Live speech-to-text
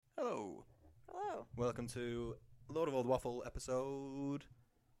Welcome to Lord of Old Waffle episode.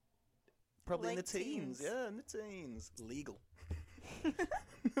 Probably Late in the teens. teens. Yeah, in the teens. Legal.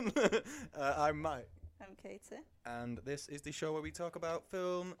 I'm Mike. I'm Katie. And this is the show where we talk about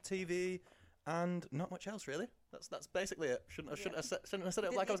film, TV, and not much else, really. That's basically it. Shouldn't have said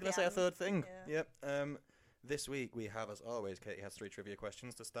it like I was going to say a third thing. Yeah. Yep. This week we have, as always, Katie has 3 trivia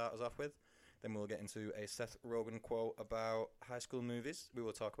questions to start us off with. Then we'll get into a Seth Rogen quote about high school movies. We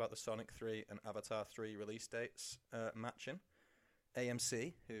will talk about the Sonic 3 and Avatar 3 release dates matching.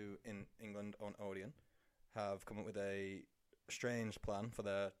 AMC, who in England own Odeon, have come up with a strange plan for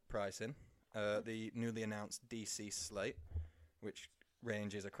their pricing. The newly announced DC slate, which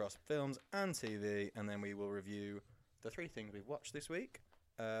ranges across films and TV. And then we will review the 3 things we've watched this week.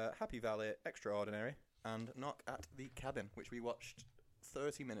 Happy Valley, Extraordinary, and Knock at the Cabin, which we watched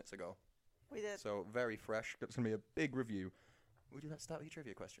 30 minutes ago. We did. So, very fresh. It's going to be a big review. Would you like to start with your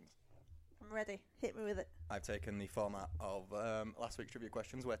trivia questions? I'm ready. Hit me with it. I've taken the format of last week's trivia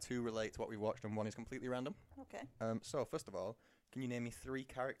questions, where 2 relate to what we watched and 1 is completely random. Okay. So, first of all, can you name me 3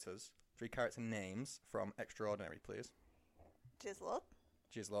 character names from Extraordinary, please? Jizzlord.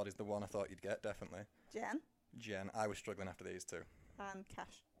 Jizzlord is the one I thought you'd get, definitely. Jen. I was struggling after these 2. And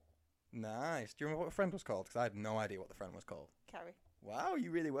Cash. Nice. Do you remember what the friend was called? Because I had no idea what the friend was called. Carrie. Wow, you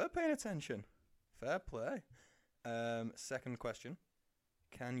really were paying attention. Fair play. Second question.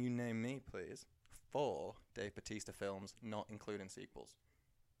 Can you name me, please, 4 Dave Bautista films, not including sequels?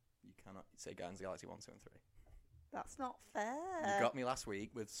 You cannot say Guardians of the Galaxy 1, 2, and 3. That's not fair. You got me last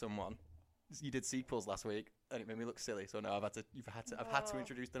week with someone. You did sequels last week, and it made me look silly. So now I've had to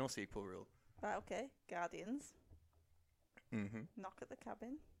introduce the no sequel rule. Right, okay. Guardians. Mhm. Knock at the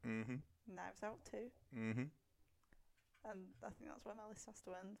Cabin. Mhm. Knives Out 2. Mhm. And I think that's where my list has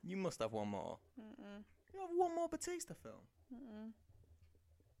to end. You must have one more. Mm-mm. You have one more Bautista film. Mm-mm.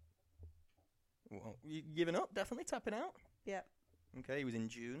 Well, you giving up? Definitely tapping out. Yep. Okay, he was in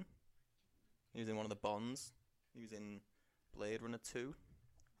June. He was in one of the Bonds. He was in Blade Runner 2.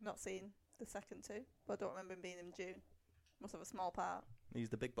 Not seen the second 2, but I don't remember him being in June. Must have a small part. He's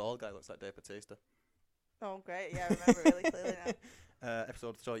the big bald guy, looks like Dave Bautista. Oh, great. Yeah, I remember really clearly now.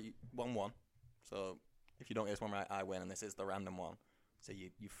 Episode 1-1. So if you don't get this one right, I win, and this is the random one. So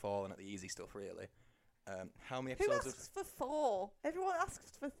you've fallen at the easy stuff, really. How many Who episodes asks for 4? Everyone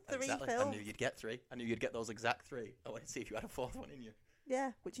asks for 3 exactly. films. I knew you'd get 3. I knew you'd get those exact 3. I wanted to see if you had a 4th one in you.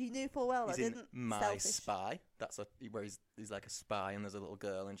 Yeah, which you knew full well. He's I in didn't. My Selfish. Spy. That's where he's like a spy, and there's a little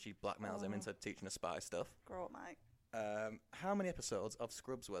girl, and she blackmails him into teaching her spy stuff. Grow up, Mike. How many episodes of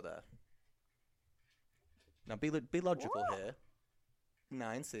Scrubs were there? Now, be logical here.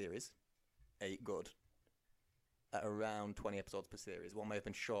 9 series, 8 good. At around 20 episodes per series. One may have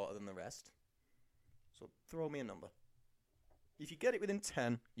been shorter than the rest. So throw me a number. If you get it within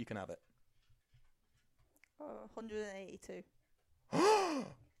 10, you can have it. 182.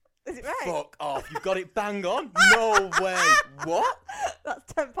 Is it right? Fuck off. You've got it bang on. No way. What?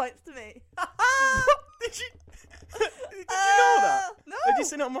 That's 10 points to me. Did you know that? No. Did you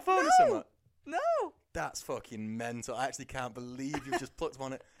see it on my phone or something? No. That's fucking mental. I actually can't believe you've just plucked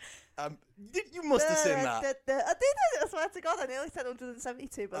one. You must have seen that. I did. I swear to God, I nearly said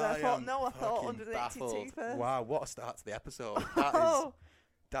 172, but then I thought, no, I thought 182 baffled. first. Wow, what a start to the episode.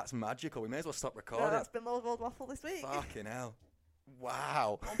 That's magical. We may as well stop No, recording. that's been Lord of Old Waffle this week. Fucking hell.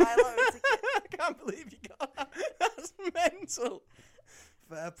 Wow. I'll buy a lottery ticket. I can't believe you got that. That's mental.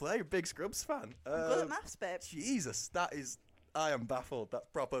 Fair play. Big Scrubs fan. I'm good at maths, babe. Jesus, I am baffled. That's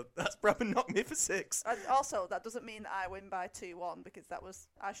proper knocked me for 6. And also, that doesn't mean that I win by 2-1, because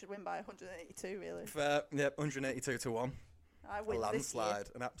I should win by 182, really. Fair. Yep, 182-1. I win Landslide.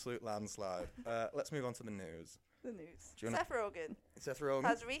 An absolute landslide. Let's move on to the news. The news. Do you Seth Rogen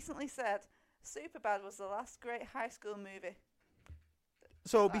has recently said Superbad was the last great high school movie.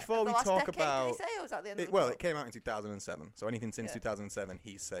 So before we talk about... Did he say, or was that the end of the Well, quote? it came out in 2007. So anything since 2007,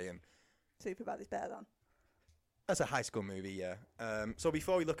 he's saying... Superbad is better than. That's a high school movie, yeah. So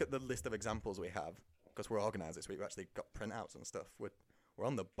before we look at the list of examples we have, because we're organised this week, we've actually got printouts and stuff. We're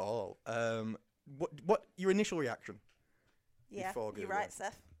on the ball. What your initial reaction? Yeah, you're right,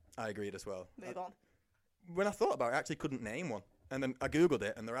 Seth. I agreed as well. Move on. When I thought about it, I actually couldn't name one. And then I Googled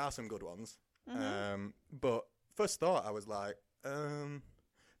it, and there are some good ones. Mm-hmm. But first thought, I was like...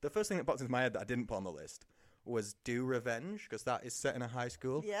 the first thing that popped into my head that I didn't put on the list was Do Revenge, because that is set in a high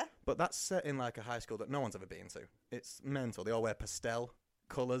school. Yeah. But that's set in like a high school that no one's ever been to. It's mental. They all wear pastel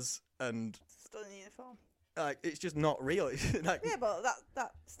colours and... Stunning uniform. It's just not real. Yeah, but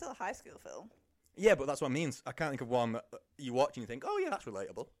that's still a high school film. Yeah, but that's what it means. I can't think of one that you watch and you think, oh yeah, that's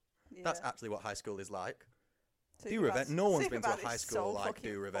relatable. Yeah. That's actually what high school is like. Superbad's- Do Revenge. No one's been to a Superbad high is school so like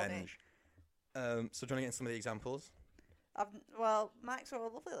fucking Do Revenge. So do you want to get into some of the examples? Mike's wrote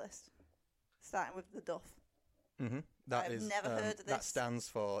a lovely list, starting with the Duff. Mm-hmm. I've never heard of this. That stands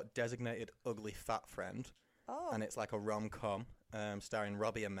for Designated Ugly Fat Friend. Oh. And it's like a rom-com starring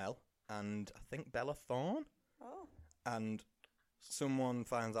Robbie Amell and I think Bella Thorne. Oh. And someone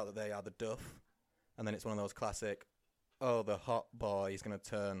finds out that they are the Duff, and then it's one of those classic, oh, the hot boy is going to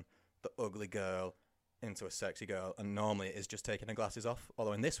turn the ugly girl into a sexy girl, and normally it is just taking her glasses off,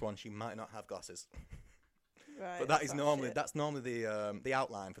 although in this one she might not have glasses. Right, but that's normally the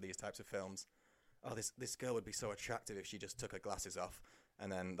outline for these types of films. Oh, this girl would be so attractive if she just took her glasses off,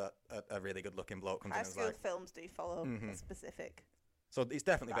 and then a really good looking bloke comes in and is like... High school films do follow a specific... So it's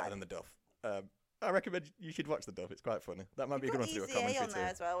definitely better than the Duff. I recommend you should watch the Duff. It's quite funny. That might be a good one to do a commentary on there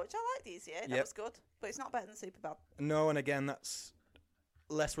as well, which I like. Easy, that was good, but it's not better than Superbad. No, and again, that's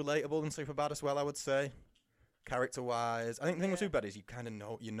less relatable than Superbad as well, I would say. Character-wise, I think the thing with Superbad is you kind of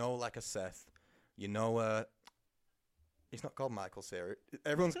know like a Seth. You know, he's not called Michael Cera.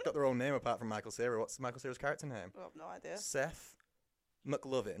 Everyone's got their own name apart from Michael Cera. What's Michael Cera's character name? I have no idea. Seth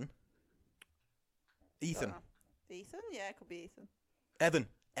McLovin. Ethan. Ethan? Yeah, it could be Ethan. Evan.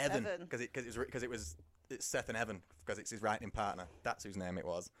 Because it's Seth and Evan because it's his writing partner. That's whose name it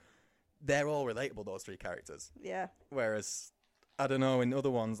was. They're all relatable, those three characters. Yeah. Whereas, I don't know, in other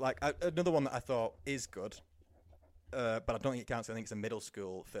ones, like another one that I thought is good, but I don't think it counts. I think it's a middle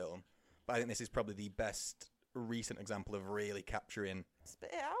school film. But I think this is probably the best recent example of really capturing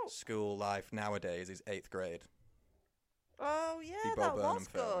Spit it out. School life nowadays is 8th Grade. Oh, yeah, that was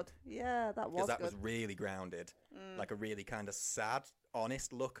good. Yeah, that was good. Because that was really grounded. Like a really kind of sad,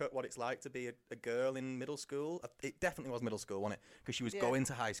 honest look at what it's like to be a girl in middle school. It definitely was middle school, wasn't it? Because she was going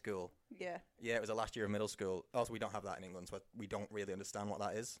to high school. Yeah. Yeah, it was the last year of middle school. Also, we don't have that in England, so we don't really understand what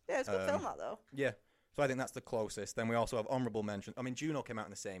that is. Yeah, it's a good film, that, though. Yeah. So I think that's the closest. Then we also have honourable mention. I mean, Juno came out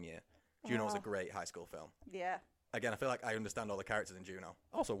in the same year. Juno was a great high school film. Yeah. Again, I feel like I understand all the characters in Juno.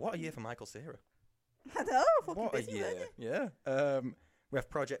 Also, what a year for Michael Cera. I know, fucking what busy, a year. Yeah. We have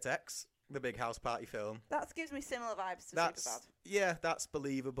Project X, the big house party film. That gives me similar vibes to Superbad. Yeah, that's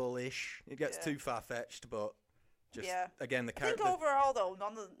believable-ish. It gets too far-fetched, but just, again, the character... I think overall, though,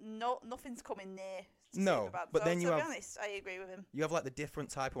 nothing's coming near Superbad. But then to you be have... honest, I agree with him. You have, like, the different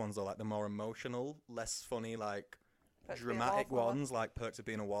type of ones, though, like the more emotional, less funny, like, dramatic ones, like Perks of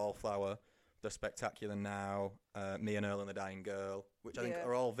Being a Wallflower, The Spectacular Now, Me and Earl and the Dying Girl, which I think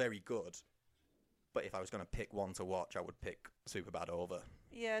are all very good. But if I was going to pick one to watch, I would pick Superbad over.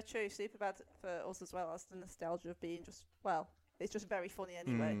 Yeah, true. Superbad for us as well as the nostalgia of being just, it's just very funny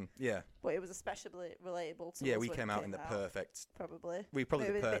anyway. Yeah. But it was especially relatable to us. Yeah, we came out in the perfect... Probably. We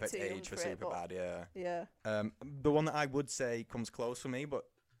probably the perfect age for Superbad, yeah. The one that I would say comes close for me, but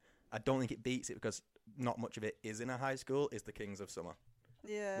I don't think it beats it because not much of it is in a high school, is The Kings of Summer.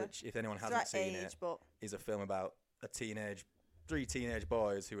 Yeah. Which, if anyone hasn't seen it, is a film about three teenage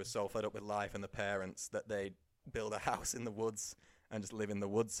boys who are so fed up with life and the parents that they build a house in the woods and just live in the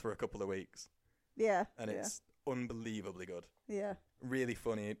woods for a couple of weeks. Yeah. And it's unbelievably good. Yeah. Really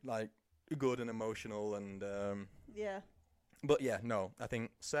funny, like good and emotional and yeah. But yeah, no, I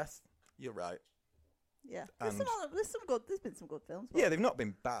think Seth, you're right. Yeah. There's been some good films. Yeah, they've not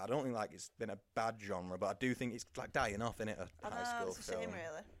been bad. I don't think like it's been a bad genre, but I do think it's like dying off, innit? A high school it's a film. shame,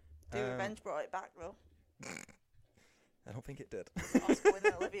 really. Revenge brought it back though. I don't think it did. Oscar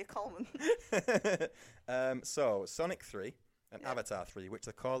winner Olivia Colman. So, Sonic 3 and Avatar 3, which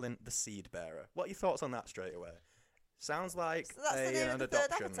they're calling The Seed Bearer. What are your thoughts on that straight away? Sounds like an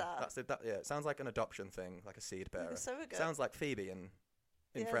adoption. It sounds like an adoption thing, like a seed bearer. Sounds like Phoebe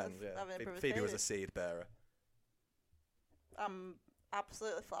in Friends. Yeah, Phoebe was a seed bearer. I'm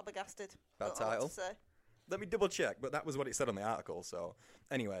absolutely flabbergasted. Bad title. Let me double check, but that was what it said on the article. So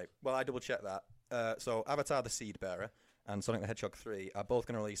anyway, I double checked that. So Avatar: The Seed Bearer and Sonic the Hedgehog 3 are both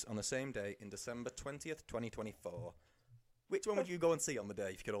going to release on the same day in December 20th, 2024. Which one would you go and see on the day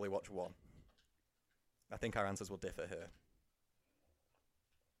if you could only watch one? I think our answers will differ here.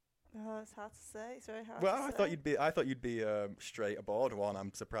 Oh, it's hard to say. It's very hard. Well, I thought you'd be straight aboard one.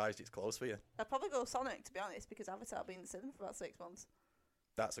 I'm surprised it's close for you. I'd probably go Sonic, to be honest, because Avatar will be in the cinema for about 6 months.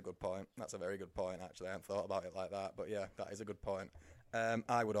 That's a good point. That's a very good point, actually. I hadn't thought about it like that, but yeah, that is a good point.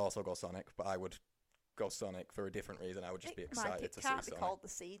 I would also go Sonic, but I would go Sonic for a different reason. I would just be excited to see Sonic. It can't be called The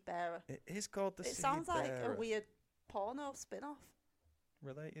Seed Bearer. It is called The Seed Bearer. It sounds like a weird porno spin-off.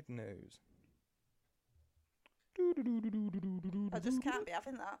 Related news. I just can't be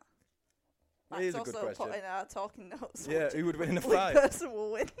having that. It is a good question. Put in our talking notes. Yeah, who would win in a Which fight? person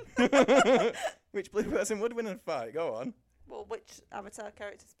will win? Which blue person would win in a fight? Go on. Well, which Avatar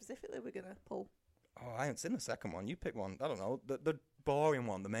character specifically we're going to pull? Oh, I haven't seen the second one. You pick one. I don't know. The boring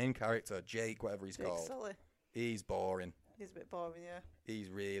one. The main character, Jake, whatever he's called. Sully. He's boring. He's a bit boring, yeah. He's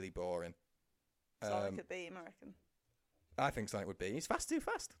really boring. Sonic could be him, I reckon. I think Sonic would be. He's too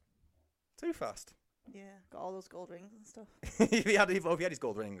fast. Too fast. Yeah, got all those gold rings and stuff. if he had his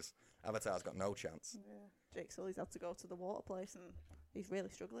gold rings, Avatar's got no chance. Yeah. Jake Sully's had to go to the water place and he's really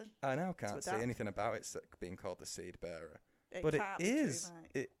struggling. I now can't say anything about it being called the Seed Bearer. But it is.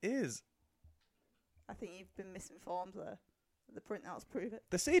 True, it is. I think you've been misinformed there. The printouts prove it.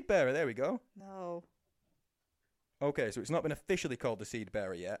 The Seed Bearer, there we go. No. Okay, so it's not been officially called the Seed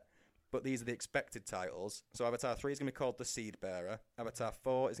Bearer yet, but these are the expected titles. So Avatar 3 is going to be called the Seed Bearer, Avatar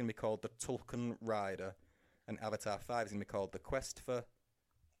 4 is going to be called the Tulkun Rider, and Avatar 5 is going to be called the Quest for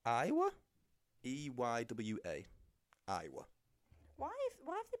Eywa? E-Y-W-A. Eywa. Why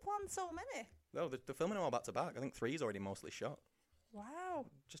have they planned so many? No, they're filming them all back to back. I think 3's already mostly shot. Wow.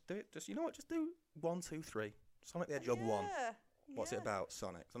 Just do it. You know what? Just do 1, 2, 3. Sonic the Hedgehog 1. What's it about?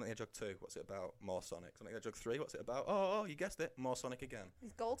 Sonic. Sonic the Hedgehog 2. What's it about? More Sonic. Sonic the Hedgehog 3. What's it about? Oh, you guessed it. More Sonic again.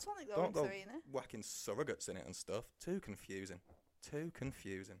 He's Gold Sonic though. Don't go 3, innit? whacking surrogates in it and stuff. Too confusing.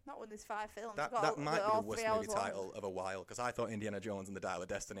 Not with these 5 films. That might be the worst movie title long. of a while, because I thought Indiana Jones and the Dial of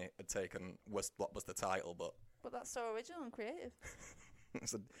Destiny had taken what was the title, but that's so original and creative.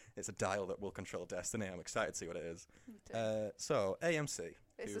 it's a dial that will control destiny. I'm excited to see what it is. So AMC.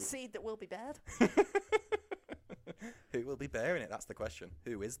 It's a seed that will be bared. Who will be bearing it? That's the question.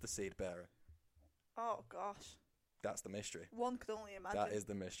 Who is the Seed Bearer? Oh gosh. That's the mystery. One could only imagine. That is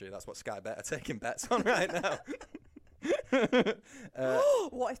the mystery. That's what Sky Bet are taking bets on right now.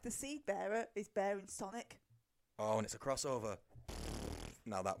 What if the Seed Bearer is bearing Sonic? Oh, and it's a crossover.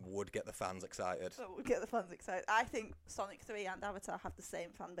 Now that would get the fans excited. That would get the fans excited. I think Sonic 3 and Avatar have the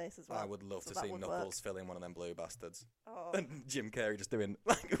same fan base as well. I would love to see Knuckles filling one of them blue bastards. Oh. And Jim Carrey just doing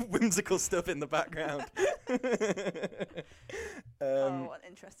like whimsical stuff in the background. What an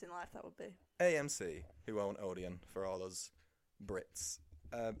interesting life that would be. AMC, who own Odeon for all us Brits,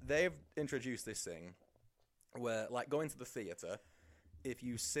 they've introduced this thing where, like, going to the theatre, if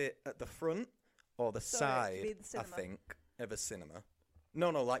you sit at the front or the side, I think, of a cinema. No,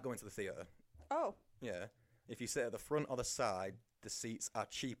 like going to the theatre. Oh. Yeah. If you sit at the front or the side, the seats are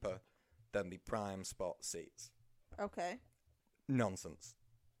cheaper than the prime spot seats. Okay. Nonsense.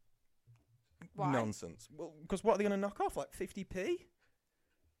 Why? Nonsense. Well, because what are they going to knock off? Like 50p?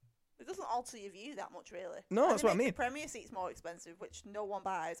 It doesn't alter your view that much, really. No, that's what I mean. The Premier seat's more expensive, which no one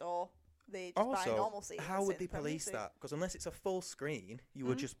buys, or they just buy a normal seat. How would they police that? Because unless it's a full screen, you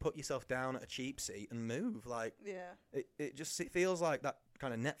would just put yourself down at a cheap seat and move. Like, yeah. It feels like that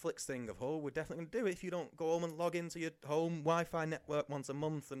kind of Netflix thing of, oh, we're definitely going to do it if you don't go home and log into your home Wi-Fi network once a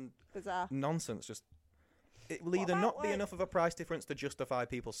month and bizarre nonsense. Just it will either not be enough of a price difference to justify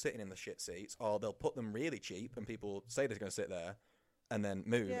people sitting in the shit seats, or they'll put them really cheap and people say they're going to sit there and then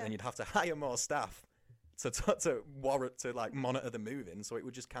move, and you'd have to hire more staff to like monitor the moving, so it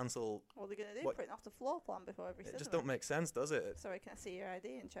would just cancel. What are they going to do? Print off the floor plan before every cinema? It just don't make sense, does it? Sorry, can I see your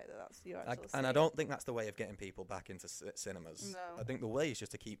ID and check that that's your actual seat? And I don't think that's the way of getting people back into cinemas. No. I think the way is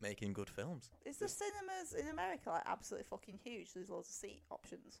just to keep making good films. Is the cinemas in America like absolutely fucking huge? There's loads of seat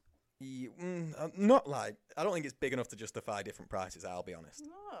options. Not like, I don't think it's big enough to justify different prices, I'll be honest.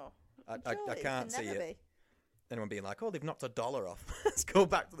 No. I can't see it. Anyone being like, oh, they've knocked $1 off. Let's go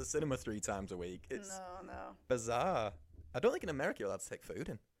back to the cinema 3 times a week. It's no. bizarre. I don't think in America you're allowed to take food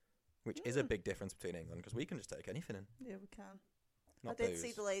in, which is a big difference between England, because we can just take anything in. Yeah, we can. Not I did booze.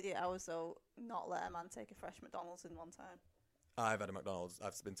 see the lady at ours, though, not let a man take a fresh McDonald's in one time. I've had a McDonald's.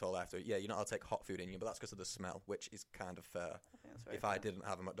 I've been told after, you're not allowed to take hot food in you, but that's because of the smell, which is kind of fair. I think that's very If fair. I didn't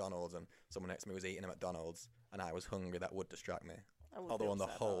have a McDonald's and someone next to me was eating a McDonald's and I was hungry, that would distract me. Although on the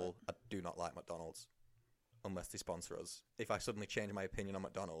whole, I do not like McDonald's, unless they sponsor us. If I suddenly change my opinion on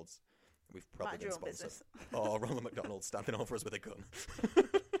McDonald's, we've probably been sponsored. Or Ronald McDonald standing over us with a gun.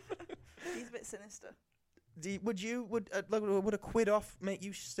 He's a bit sinister. Would a quid off make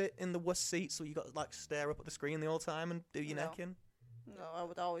you sit in the worst seat so you got to like stare up at the screen the whole time and do your neck in? No, I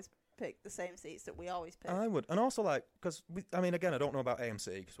would always pick the same seats that we always pick. I would, and also like, because again, I don't know about AMC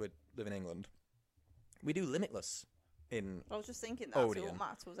because we live in England. We do Limitless in. I was just thinking that's Odeon. what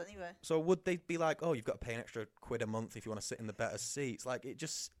matters to us anyway. So would they be like, oh, you've got to pay an extra £1 a month if you want to sit in the better seats? Like, it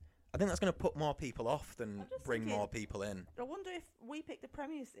just, I think that's going to put more people off than bring more people in. I wonder if we pick the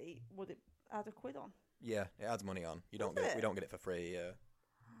Premier seat, would it add £1 on? Yeah, it adds money on. We don't get it for free. Yeah.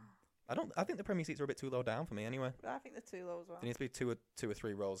 I think the Premier seats are a bit too low down for me anyway. I think they're too low as well. They need to be two or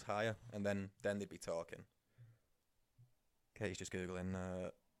three rows higher, and then they'd be talking. Katie's just googling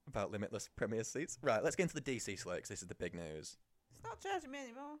about Limitless Premier seats. Right, let's get into the DC slate, 'cause this is the big news. It's not charging me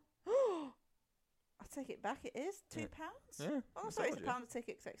anymore. I take it back. It is £2. Yeah. Oh, sorry, it's £1 a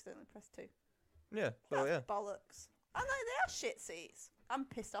ticket because I accidentally pressed 2. Yeah. So That's bollocks. I know they are shit seats. I'm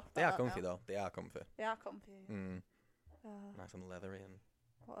pissed off. They are comfy though. They are comfy. They are comfy. Nice and leathery and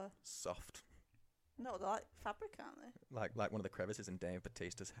soft. No, they're like fabric, aren't they? Like one of the crevices in Dave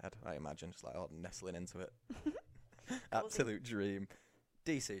Bautista's head, I imagine, just like nestling into it. Absolute dream.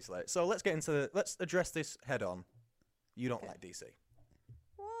 DC slate. So let's address this head on. You don't like DC.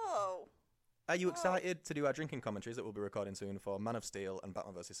 Whoa. Are you excited to do our drinking commentaries that we'll be recording soon for Man of Steel and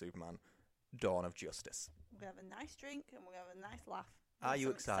Batman vs Superman, Dawn of Justice? We're going to have a nice drink and we're going to have a nice laugh. Are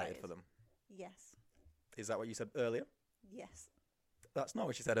you excited for them? Yes. Is that what you said earlier? Yes. That's not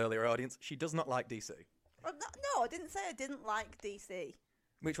what she said earlier, audience. She does not like DC. No, I didn't say I didn't like DC.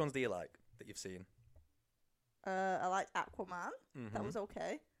 Which ones do you like that you've seen? I liked Aquaman. Mm-hmm. That was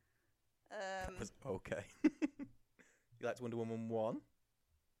okay. That was okay. You liked Wonder Woman 1?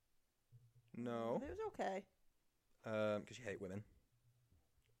 No. It was okay. Because you hate women.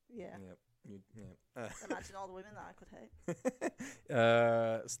 Yeah. Yep. Imagine all the women that I could hate.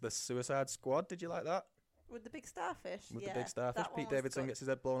 The Suicide Squad, did you like that? With the big starfish. The big starfish. Pete Davidson gets his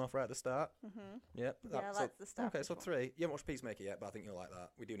head blown off right at the start. Mm-hmm. Yep. Yeah, I liked the starfish. Okay, so 3. You haven't watched Peacemaker yet, but I think you'll like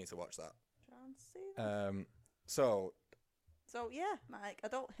that. We do need to watch that. Trying to see that. So yeah, Mike, I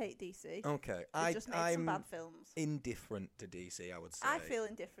don't hate DC. Okay, I just made some bad films. Indifferent to DC, I would say. I feel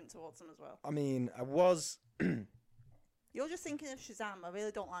indifferent towards them as well. I mean, I was. You're just thinking of Shazam. I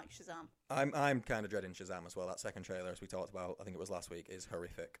really don't like Shazam. I'm kind of dreading Shazam as well. That second trailer, as we talked about, I think it was last week, is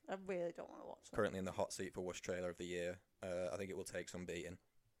horrific. I really don't want to watch that. Currently in the hot seat for worst trailer of the year. I think it will take some beating.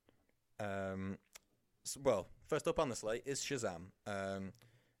 Well, first up on the slate is Shazam.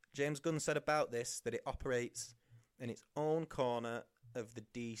 James Gunn said about this that it operates in its own corner of the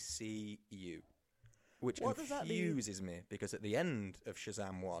DCU, which confuses me because at the end of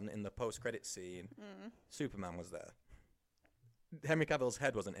Shazam 1, in the post-credits scene, Superman was there. Henry Cavill's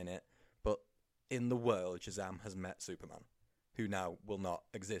head wasn't in it, but in the world, Shazam has met Superman, who now will not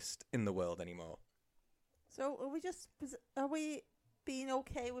exist in the world anymore. So are we being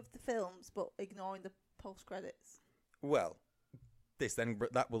okay with the films but ignoring the post-credits? Well,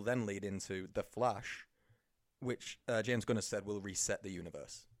 that will then lead into The Flash, which James Gunn has said will reset the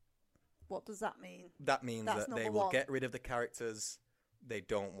universe. What does that mean? That means that they will get rid of the characters they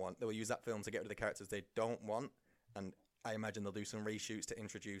don't want. They will use that film to get rid of the characters they don't want, and I imagine they'll do some reshoots to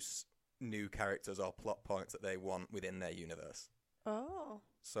introduce new characters or plot points that they want within their universe. Oh.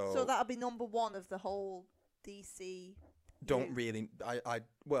 So that'll be number 1 of the whole DC. Don't really.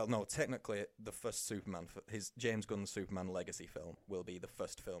 Well, no. Technically, the first Superman, his James Gunn's Superman legacy film, will be the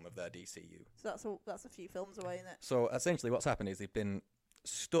first film of their DCU. So that's a few films away, isn't it? So essentially, what's happened is they've been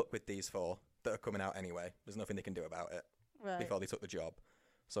stuck with these 4 that are coming out anyway. There's nothing they can do about it before they took the job.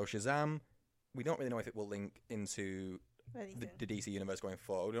 So Shazam, we don't really know if it will link into the DC universe going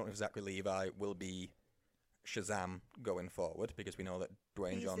forward. We don't know if Zachary Levi will be Shazam going forward because we know that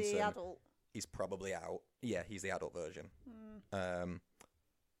Dwayne Johnson. He's the adult. He's probably out. Yeah, he's the adult version.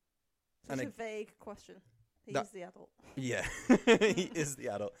 Such a vague question. He's the adult. Yeah, he is the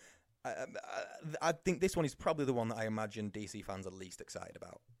adult. I think this one is probably the one that I imagine DC fans are least excited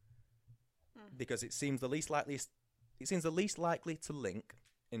about because it seems the least likely. It seems the least likely to link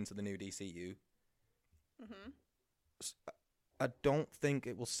into the new DCU. I don't think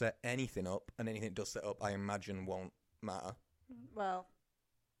it will set anything up, and anything it does set up, I imagine, won't matter. Well,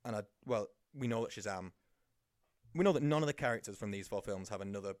 we know that Shazam. We know that none of the characters from these 4 films have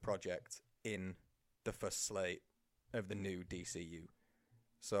another project in the first slate of the new DCU.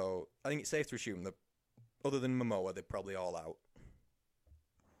 So I think it's safe to assume that, other than Momoa, they're probably all out.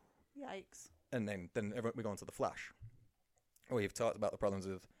 Yikes! And then we go on to The Flash. We've talked about the problems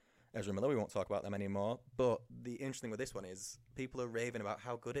with Ezra Miller. We won't talk about them anymore. But the interesting thing with this one is people are raving about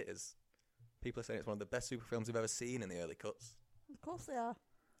how good it is. People are saying it's one of the best super films we've ever seen in the early cuts. Of course they are.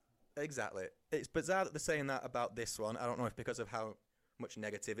 Exactly. It's bizarre that they're saying that about this one. I don't know if because of how much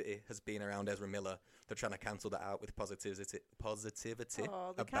negativity has been around Ezra Miller, they're trying to cancel that out with positivity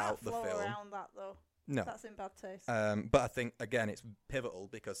about the film. Around that though. No, that's in bad taste. But I think again it's pivotal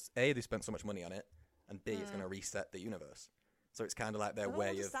because A, they spent so much money on it, and B, it's going to reset the universe. So it's kind of like their way of. I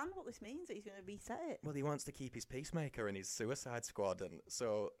don't understand what this means that he's going to reset it. Well, he wants to keep his Peacemaker and his Suicide Squad, and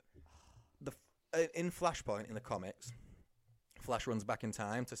so in Flashpoint in the comics, Flash runs back in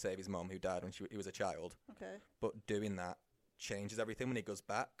time to save his mom who died when he was a child. Okay. But doing that changes everything when he goes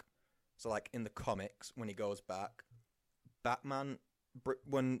back. So like in the comics, when he goes back, Batman,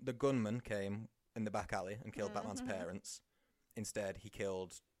 when the gunman came in the back alley and killed Batman's parents, instead he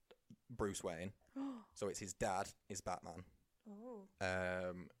killed Bruce Wayne. So it's his dad is Batman. Oh.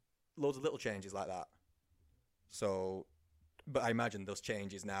 Loads of little changes like that. So, but I imagine those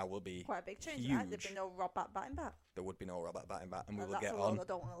changes now will be quite a big change. huge. Right? There'd be no Rob Batting Bat. There would be no Rob Batting Bat, and we will That's get a on. world I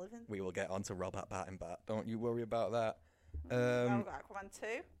don't want to live in. We will get on to Rob Batting Bat. Don't you worry about that. Now we've got Aquaman 2.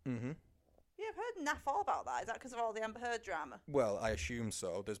 Mm-hmm. Yeah, I've heard naff all about that. Is that because of all the Amber Heard drama? Well, I assume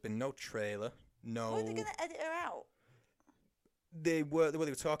so. There's been no trailer. No. Were they going to edit her out? They were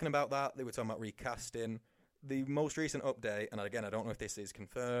talking about that. They were talking about recasting. The most recent update, and again, I don't know if this is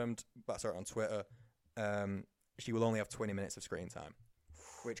confirmed, but I saw it on Twitter. She will only have 20 minutes of screen time,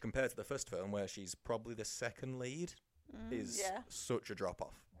 which compared to the first film, where she's probably the second lead, is such a drop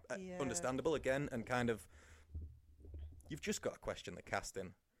off. Understandable again, and kind of, you've just got to question the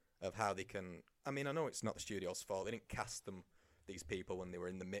casting of how they can. I mean, I know it's not the studio's fault. They didn't cast these people when they were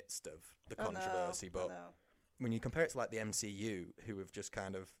in the midst of the controversy, but when you compare it to like the MCU, who have just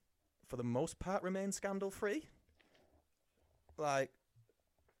kind of, for the most part, remained scandal free, like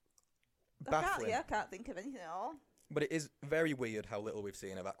baffling. I can't think of anything at all. But it is very weird how little we've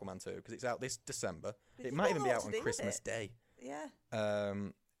seen of Aquaman 2, because it's out this December. It might even be out on Christmas Day. Yeah.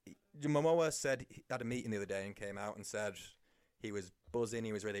 Momoa said he had a meeting the other day and came out and said he was buzzing,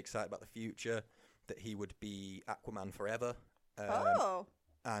 he was really excited about the future, that he would be Aquaman forever.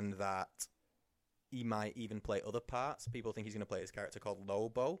 And that he might even play other parts. People think he's going to play this character called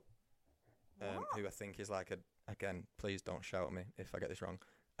Lobo, who I think is like again, please don't shout at me if I get this wrong.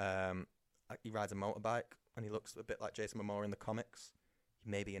 He rides a motorbike and he looks a bit like Jason Momoa in the comics. He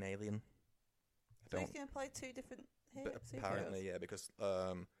may be an alien. So he's going to play two different But apparently, yeah, because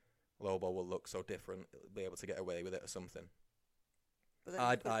Lobo will look so different, he'll be able to get away with it or something.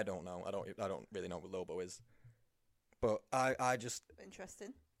 I don't know. I don't really know what Lobo is. But I just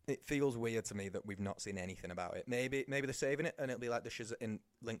interesting. It feels weird to me that we've not seen anything about it. Maybe they're saving it and it'll be like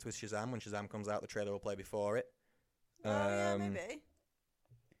linked with Shazam. When Shazam comes out, the trailer will play before it. Yeah, maybe.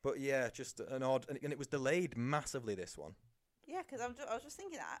 But yeah, just an odd, and it was delayed massively, this one. Yeah, because I was just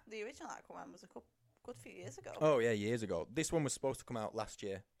thinking that the original Aquaman was a good few years ago. Oh yeah, years ago. This one was supposed to come out last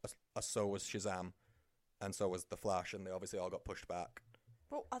year, as so was Shazam, and so was The Flash, and they obviously all got pushed back.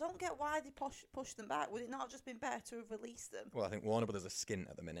 But I don't get why they pushed them back. Would it not have just been better to have released them? Well, I think Warner Brothers are skint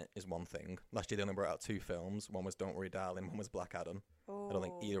at the minute is one thing. Last year they only brought out 2 films. One was Don't Worry Darling, one was Black Adam. Oh. I don't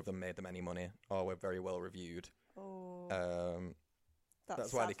think either of them made them any money or were very well reviewed. Oh.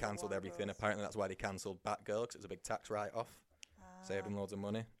 That's why they cancelled everything. Apparently that's why they cancelled Batgirl, because it was a big tax write-off. Saved them loads of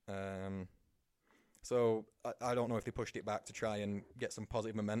money. So I don't know if they pushed it back to try and get some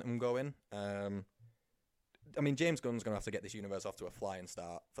positive momentum going. I mean, James Gunn's going to have to get this universe off to a flying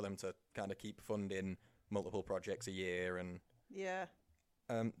start for them to kind of keep funding multiple projects a year. And yeah.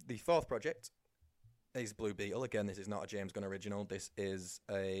 The 4th project is Blue Beetle. Again, this is not a James Gunn original. This is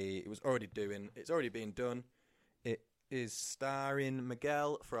it's already being done. It is starring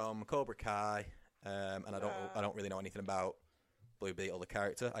Miguel from Cobra Kai, and I don't really know anything about Blue Beetle, the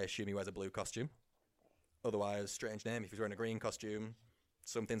character. I assume he wears a blue costume. Otherwise, strange name. If he's wearing a green costume,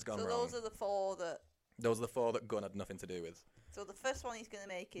 something's gone wrong. So those are the 4 that... Those are the 4 that Gunn had nothing to do with. So the first one he's going to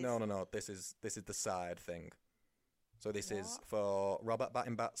make is... No. This is the side thing. So this is for Robert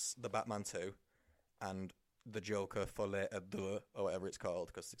Battinbat's The Batman 2 and the Joker Folie à Deux, or whatever it's called,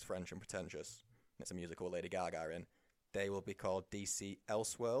 because it's French and pretentious. It's a musical with Lady Gaga in. They will be called DC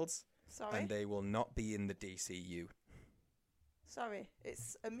Elseworlds. Sorry? And they will not be in the DCU. Sorry,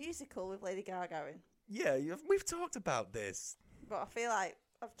 it's a musical with Lady Gaga in. Yeah, we've talked about this. But I feel like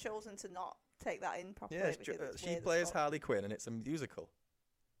I've chosen to not take that in properly. Yeah, she plays Harley Quinn and it's a musical.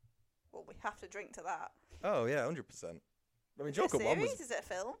 Well, we have to drink to that. Oh, yeah, 100%. I mean, Joker 1 was... Is it a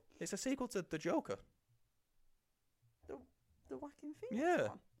film? It's a sequel to The Joker. The Whacking Phoenix Yeah.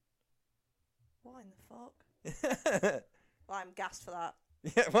 one? What in the fuck? Well, I'm gassed for that.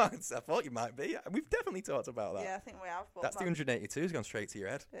 Yeah, well, I thought you might be. We've definitely talked about that. Yeah, I think we have. But That's 282 has gone straight to your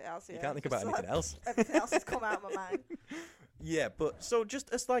head. It has, yeah. You can't think about anything else. Everything else has come out of my mind. Yeah, but so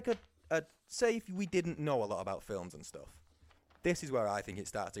just as like say if we didn't know a lot about films and stuff, this is where I think it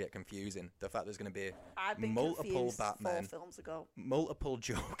starts to get confusing. The fact there's going to be multiple Batmen, 4 films ago, multiple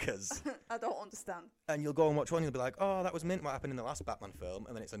Jokers. I don't understand. And you'll go and watch one, and you'll be like, "Oh, that was mint. What happened in the last Batman film?"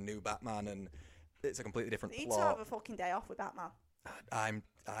 And then it's a new Batman, and it's a completely different You need plot. to have a fucking day off with Batman. I'm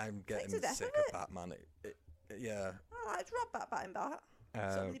getting sick of Batman. Yeah. I liked Rob Batman.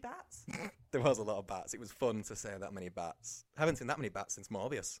 So many bats. There was a lot of bats. It was fun to say that many bats. Haven't seen that many bats since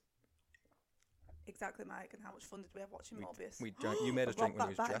Morbius. Exactly, Mike. And how much fun did we have watching Morbius? You made us drink when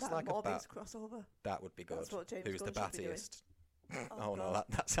he was dressed like a bat. Crossover. That would be good. That's what James Who's the Gunn should be doing. battiest? Oh no,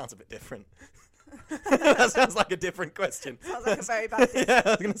 that sounds a bit different. That sounds like a different question. Sounds like a very bad thing. Yeah, I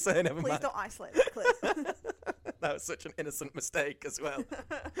was going to say, never Please mind. don't isolate me, please. That was such an innocent mistake as well.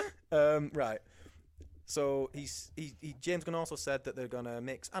 Right. So James Gunn also said that they're going to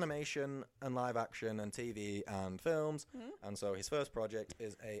mix animation and live action and TV and films. And so his first project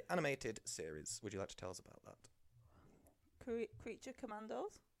is a animated series. Would you like to tell us about that? Creature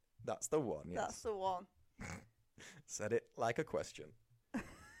Commandos? That's the one, yes. That's the one. Said it like a question.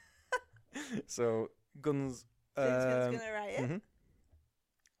 So Gunn's... James Gunn's going to write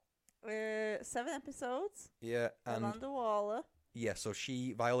it. 7 episodes. Yeah. And Amanda Waller. yeah, so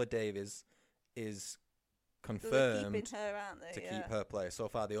Viola Davis is So they're confirmed keeping her, aren't they? to keep her place. So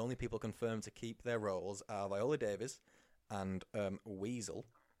far, the only people confirmed to keep their roles are Viola Davis and Weasel,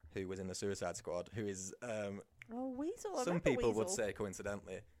 who was in the Suicide Squad, who is Weasel. I some remember people would Weasel. say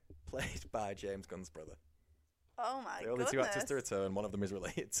coincidentally played by James Gunn's brother. Oh my The only goodness. two actors to return, one of them is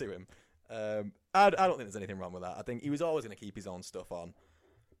related to him. I don't think there's anything wrong with that. I think he was always going to keep his own stuff on.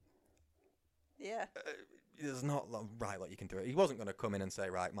 Yeah. There's not right what you can do it. He wasn't going to come in and say,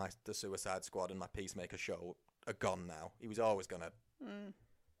 right, the Suicide Squad and my Peacemaker show are gone now. He was always going to...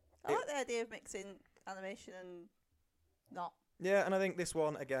 I like the idea of mixing animation and not. Yeah, and I think this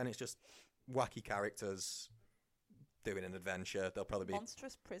one, again, it's just wacky characters doing an adventure. They'll probably be...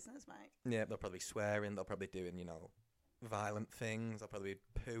 Monstrous prisoners, mate. Yeah, they'll probably be swearing. They'll probably be doing, violent things. They'll probably be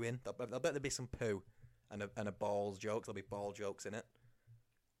pooing. I bet there'll be some poo and a balls jokes. There'll be ball jokes in it.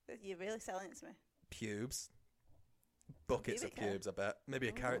 You're really selling it to me. Pubes. Buckets of pubes, I bet. Maybe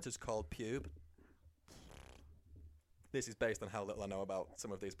a character's called Pube. This is based on how little I know about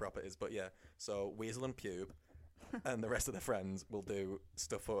some of these properties, but yeah. So Weasel and Pube and the rest of the friends will do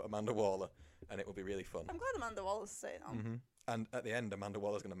stuff for Amanda Waller, and it will be really fun. I'm glad Amanda Waller's staying on. And at the end, Amanda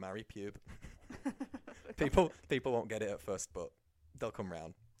Waller's going to marry Pube. People won't get it at first, but they'll come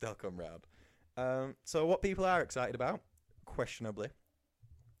round. So what people are excited about, questionably,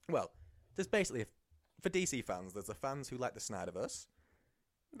 well, there's basically, for DC fans, there's the fans who like the Snyderverse,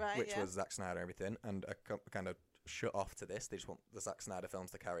 Right, which was Zack Snyder and everything, and are kind of shut off to this. They just want the Zack Snyder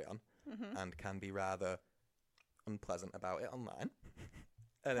films to carry on, and can be rather unpleasant about it online.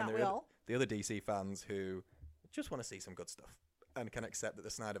 And then there are the other DC fans who just want to see some good stuff and can accept that the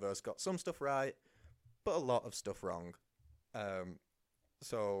Snyderverse got some stuff right, but a lot of stuff wrong.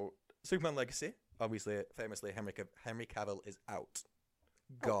 So Superman Legacy, obviously, famously, Henry Cavill is out.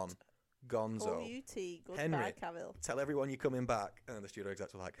 Gone. Gonzo. O-U-T, goodbye, Henry, Cavill. tell everyone you're coming back. And then the studio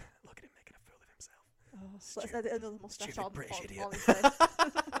execs were like, look at him making a fool of himself. Let's edit another moustache stupid on British idiot. on his face.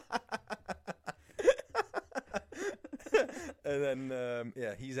 And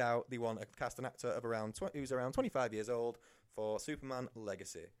then, he's out. They want to cast an actor of who's around 25 years old for Superman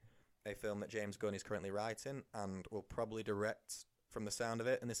Legacy, a film that James Gunn is currently writing and will probably direct from the sound of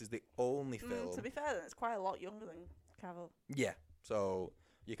it. And this is the only film... To be fair, then, it's quite a lot younger than Cavill. Yeah, so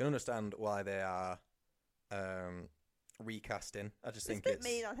you can understand why they are recasting. I just think it's a bit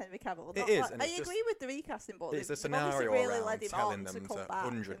mean on Henry Cavill. It is. I agree with the recasting, but it's the they've obviously scenario really around led him telling on them to come to back.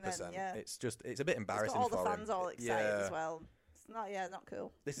 100%. It's a bit embarrassing all for the fans him. all excited as well. It's not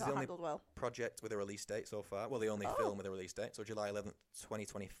cool. This not is the only handled well. project with a release date so far. Well, the only film with a release date, so July 11th,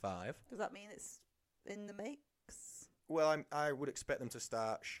 2025. Does that mean it's in the mix? Well, I would expect them to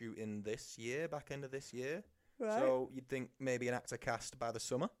start shooting this year, back end of this year. Right. So you'd think maybe an actor cast by the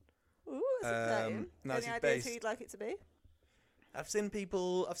summer. Ooh, that's exciting. Any ideas who you'd like it to be? I've seen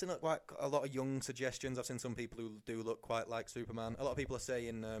quite a lot of young suggestions. I've seen some people who do look quite like Superman. A lot of people are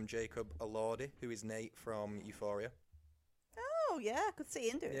saying Jacob Elordi, who is Nate from Euphoria. Oh, yeah, I could see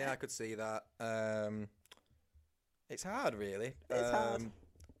him doing it. Yeah, I could see that. It's hard, really. It's hard.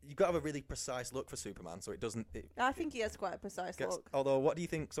 You've got to have a really precise look for Superman, so it doesn't... I think he has quite a precise look. Although, what do you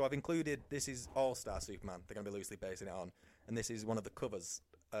think... So I've included... This is All-Star Superman. They're going to be loosely basing it on. And this is one of the covers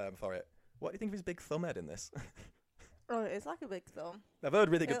for it. What do you think of his big thumb head in this? Oh, it's like a big thumb. I've heard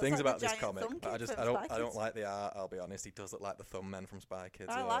really good things like about the this giant comic, thumb but kid I from Spy don't Kids. like the art, I'll be honest. He does look like the thumb men from Spy Kids.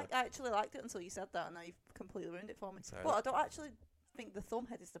 I actually liked it until you said that, and now you've completely ruined it for me. Sorry. But I don't actually think the thumb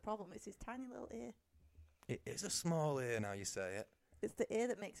head is the problem. It's his tiny little ear. It is a small ear now you say it. It's the ear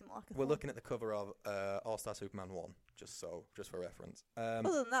that makes him like a We're thumb. looking at the cover of All-Star Superman 1, just for reference. Other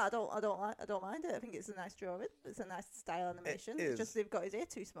than that, I don't mind it. I think it's a nice drawing. It's a nice style animation. It It's is. just they've got his ear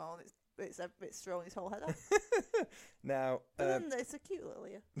too small, and it's throwing his whole head off. Now, But then it's a cute little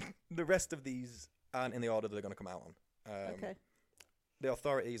ear. the rest of these aren't in the order that they're going to come out on. Okay. The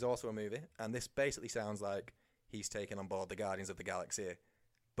Authority is also a movie, and this basically sounds like he's taken on board the Guardians of the Galaxy,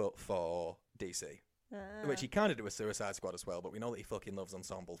 but for DC. Which he kind of did with Suicide Squad as well, but we know that he fucking loves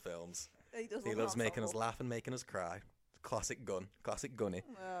ensemble films. He loves making us laugh and making us cry. Classic Gunny.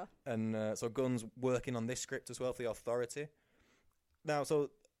 Yeah. And so Gunn's working on this script as well for The Authority. Now,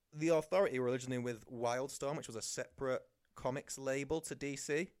 so The Authority were originally with Wildstorm, which was a separate comics label to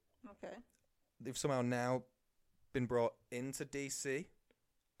DC. Okay. they've somehow now been brought into DC,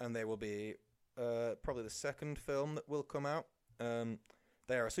 and they will be probably the second film that will come out.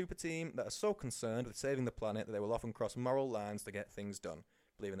 They are a super team that are so concerned with saving the planet that they will often cross moral lines to get things done,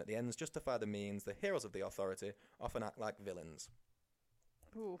 believing that the ends justify the means. The heroes of the Authority often act like villains.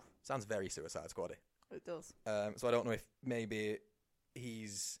 Ooh. Sounds very Suicide Squad-y. It does. So I don't know if maybe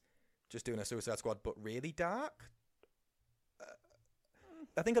he's just doing a Suicide Squad but really dark.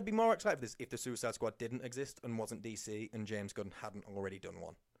 I think I'd be more excited for this if the Suicide Squad didn't exist and wasn't DC and James Gunn hadn't already done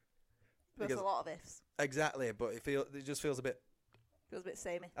one. There's a lot of ifs. Exactly, but it just feels a bit... Feels a bit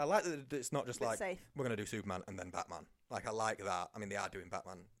samey. I like that it's not just like, safe. We're going to do Superman and then Batman. Like, I like that. I mean, they are doing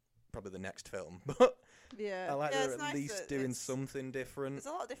Batman, probably the next film, but yeah. I like yeah, they're at least doing something different. There's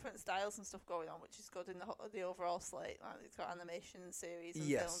a lot of different styles and stuff going on, which is good in the overall slate. Like, it's got animation and series and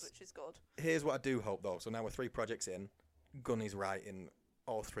films, which is good. Here's what I do hope, though. So now we're 3 projects in. Gunn is writing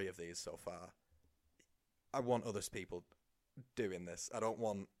all 3 of these so far. I want other people doing this. I don't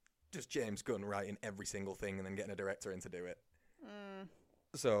want just James Gunn writing every single thing and then getting a director in to do it.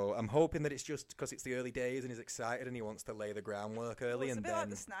 So I'm hoping that it's just because it's the early days and he's excited and he wants to lay the groundwork early. It's and a bit then like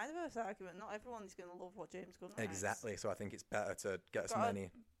the Snyderverse argument. Not everyone's going to love what James Gunn writes. Exactly. So I think it's better to get as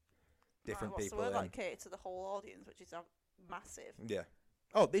many different people in. Like cater to the whole audience, which is massive. Yeah.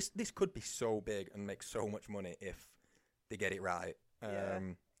 Oh, this could be so big and make so much money if they get it right.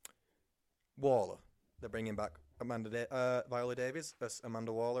 Waller. They're bringing back Viola Davis as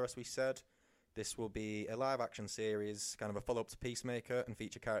Amanda Waller, as we said. This will be a live-action series, kind of a follow-up to Peacemaker, and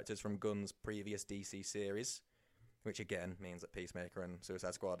feature characters from Gunn's previous DC series, which again means that Peacemaker and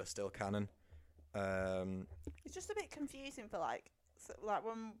Suicide Squad are still canon. It's just a bit confusing for like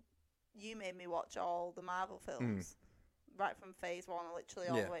when you made me watch all the Marvel films, right from Phase 1 literally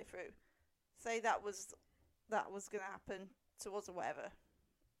all the way through. Say that was going to happen to us or whatever.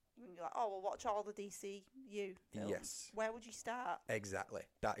 And you're like, oh, well, watch all the DCU films. Yes. Where would you start? Exactly.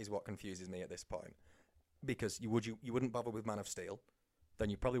 That is what confuses me at this point. Because you wouldn't bother with Man of Steel.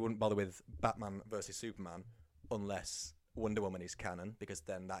 Then you probably wouldn't bother with Batman versus Superman unless Wonder Woman is canon, because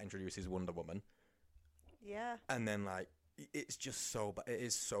then that introduces Wonder Woman. Yeah. And then, like, it's just it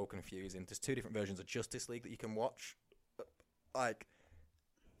is so confusing. There's 2 different versions of Justice League that you can watch. Like...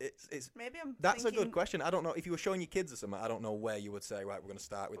 Maybe that's a good question. I don't know if you were showing your kids or something. I don't know where you would say, right, we're going to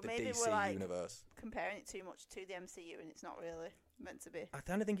start with the DC universe. Comparing it too much to the MCU, and it's not really meant to be. I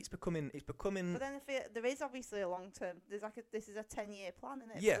kind of think it's becoming. But then there is obviously a long term. This is a 10-year plan,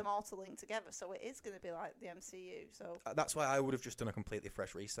 isn't it? Yeah. For them all to link together, so it is going to be like the MCU. So that's why I would have just done a completely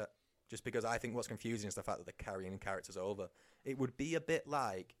fresh reset. Just because I think what's confusing is the fact that they're carrying characters over. It would be a bit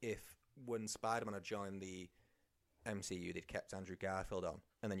like if when Spider-Man had joined the MCU, they'd kept Andrew Garfield on,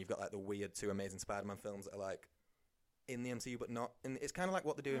 and then you've got like the weird 2 Amazing Spider-Man films that are like in the MCU but not. And it's kind of like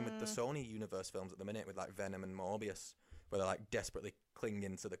what they're doing with the Sony universe films at the minute with like Venom and Morbius, where they're like desperately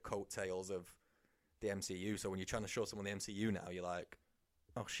clinging to the coattails of the MCU. So when you're trying to show someone the MCU now, you're like,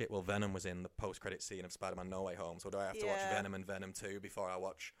 oh shit, well Venom was in the post-credit scene of Spider-Man No Way Home, so do I have to watch Venom and Venom 2 before I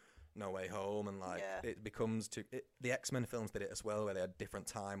watch No Way Home? And like it becomes the X-Men films did it as well, where they had different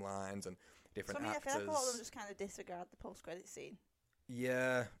timelines and different actors. I feel like a lot of them just kind of disregard the post-credit scene.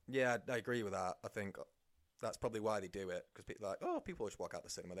 Yeah, I agree with that. I think that's probably why they do it, because people are like, people just walk out the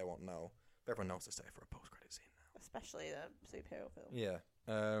cinema, they won't know. But everyone knows to stay for a post-credit scene now. Especially a superhero film. Yeah.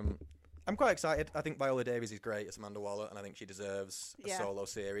 I'm quite excited. I think Viola Davis is great as Amanda Waller, and I think she deserves a solo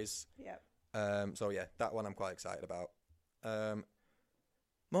series. Yeah. So yeah, that one I'm quite excited about.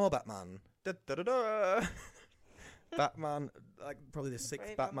 More Batman. Da-da-da-da. Batman, like probably the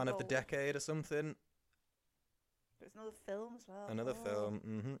 6th Batman of the decade or something. There's another film as well. Another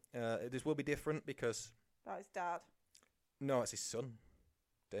film. This will be different because... That his dad. No, it's his son.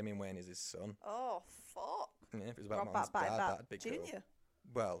 Damian Wayne is his son. Oh, fuck. Yeah, if it was Batman's dad, that'd be cool. Junior.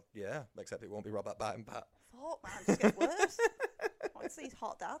 Well, yeah, except it won't be Robert Bat and Bat. Fuck, man, just get worse. What's his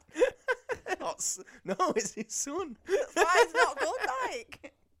hot dad? No, it's his son. Why is not good,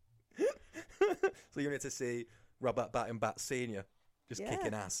 like? So you need to see Robert Bat and Bat Senior just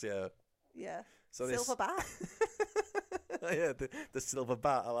kicking ass, yeah. Yeah. So Silver Bat. Yeah, the Silver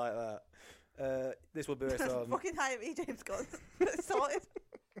Bat, I like that. This will be based on... Fucking hire me, James Gunn. Sorted.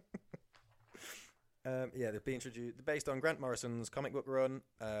 Yeah, they've been introduced based on Grant Morrison's comic book run.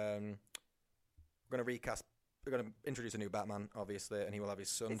 We're going to introduce a new Batman, obviously, and he will have his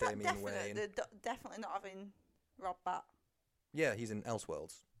son, Damian Wayne. They're definitely not having Rob Bat. Yeah, he's in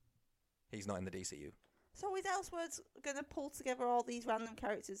Elseworlds. He's not in the DCU. So is Elseworlds going to pull together all these random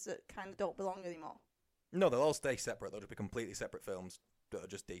characters that kind of don't belong anymore? No, they'll all stay separate. They'll just be completely separate films that are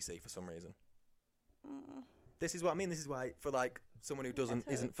just DC for some reason. This is what I mean. This is why, for like someone who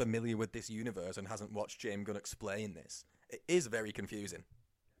isn't familiar with this universe and hasn't watched James Gunn explain this, it is very confusing.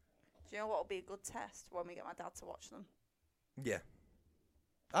 Do you know what will be a good test when we get my dad to watch them? Yeah.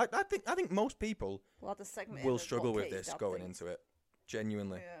 I think most people we'll have a segment will struggle with this going into it.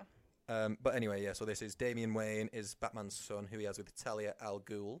 Genuinely. Yeah. But anyway, yeah, so this is Damian Wayne is Batman's son, who he has with Talia al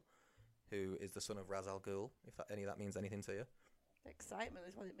Ghul, who is the son of Ra's al Ghul, if any of that means anything to you. Excitement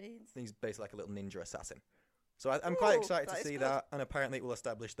is what it means. He's basically like a little ninja assassin. So I'm quite excited to see that, and apparently it will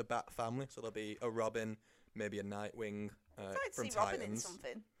establish the Bat family, so there'll be a Robin, maybe a Nightwing from Titans. Robin in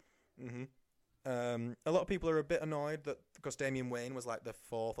something. A lot of people are a bit annoyed that because Damian Wayne was like the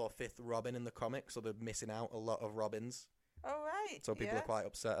 4th or 5th Robin in the comics, so they're missing out a lot of Robins. Oh, right. So people are quite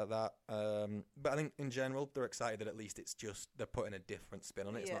upset at that. But I think in general, they're excited that at least it's just, they're putting a different spin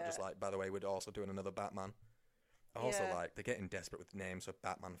on it. It's not just like, by the way, we're also doing another Batman. Also, like, they're getting desperate with names for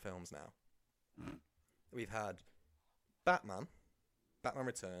Batman films now. We've had Batman, Batman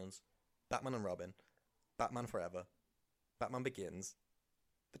Returns, Batman and Robin, Batman Forever, Batman Begins,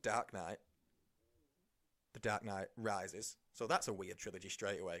 The Dark Knight, The Dark Knight Rises. So that's a weird trilogy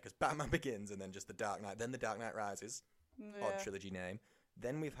straight away, because Batman Begins and then just The Dark Knight, then The Dark Knight Rises. Yeah. Odd trilogy name.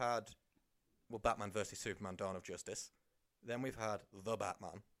 Then we've had, Batman vs. Superman Dawn of Justice. Then we've had The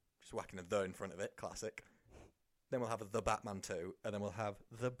Batman, just whacking a the in front of it, classic. Then we'll have The Batman 2, and then we'll have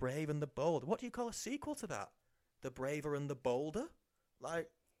The Brave and the Bold. What do you call a sequel to that? The Braver and the Bolder? Like,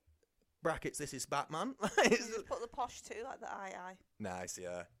 brackets, this is Batman. You just put the posh 2, like the II. Nice,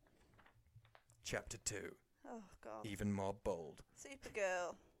 yeah. Chapter 2. Oh, God. Even more bold.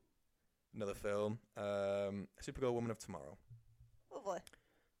 Supergirl. Another film. Supergirl, Woman of Tomorrow. Lovely.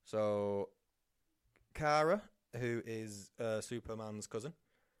 So, Kara, who is Superman's cousin,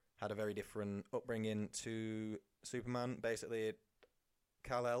 had a very different upbringing to Superman. Basically,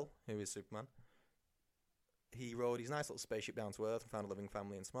 Kal-El, who is Superman, he rode his nice little spaceship down to Earth and found a living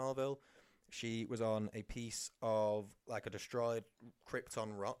family in Smallville. She was on a piece of, like, a destroyed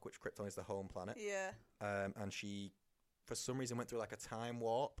Krypton rock, which Krypton is the home planet. Yeah. And she, for some reason, went through, like, a time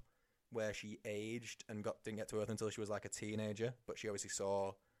warp where she aged and didn't get to Earth until she was, like, a teenager. But she obviously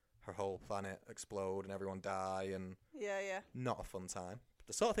saw her whole planet explode and everyone die, and not a fun time.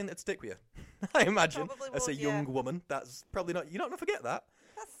 The sort of thing that'd stick with you, I imagine. As a young woman, that's probably not... You're not going to forget that.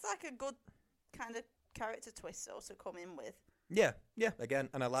 That's like a good kind of character twist also come in with. Yeah, again,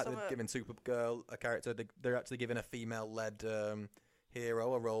 and I like they're giving Supergirl a character. They're actually giving a female-led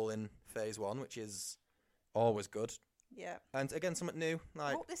hero a role in Phase 1, which is always good. Yeah. And again, something new.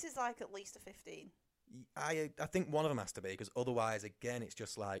 Like, I hope this is like at least a 15. I think one of them has to be, because otherwise, again, it's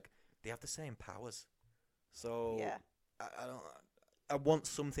just like, they have the same powers. So, yeah. I want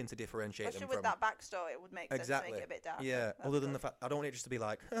something to differentiate Especially them with that backstory, it would make sense to make it a bit darker. Yeah, other than the fact, I don't want it just to be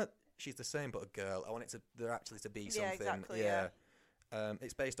like, she's the same but a girl. I want it to, there actually to be something. Yeah, exactly, yeah.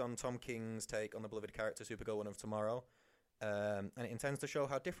 It's based on Tom King's take on the beloved character Supergirl, One of Tomorrow. And it intends to show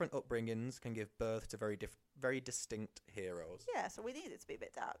how different upbringings can give birth to very distinct heroes. Yeah, so we need it to be a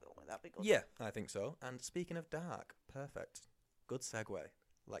bit dark, don't we? That'd be good. Yeah, I think so. And speaking of dark, perfect. Good segue.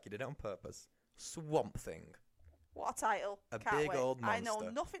 Like you did it on purpose. Swamp Thing. What a title. Can't big wait. Old monster. I know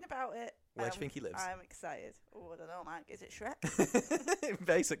nothing about it. Where do you think he lives? I'm excited. Oh, I don't know, Mike. Is it Shrek? It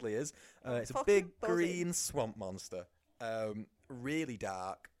basically is. It's a big green swamp monster. Really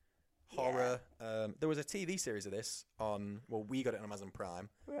dark. Horror. Yeah. There was a TV series of this on, we got it on Amazon Prime.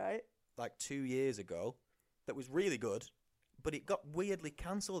 Right. Like 2 years ago. That was really good. But it got weirdly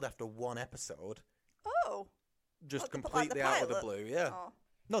cancelled after one episode. Oh. Just completely out of the blue, yeah. Oh.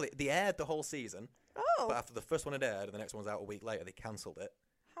 No, they aired the whole season. Oh. But after the first one had aired and the next one was out a week later, they cancelled it.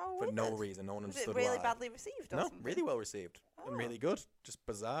 How for weird. No reason. No one understood why. Was it really badly received or No, something? really well received. And really good. Just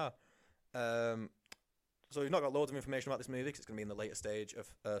bizarre. So we've not got loads of information about this movie because it's going to be in the later stage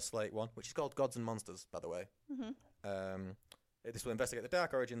of Slate 1, which is called Gods and Monsters, by the way. Mm-hmm. This will investigate the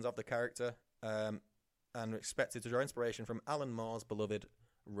dark origins of the character and expected to draw inspiration from Alan Moore's beloved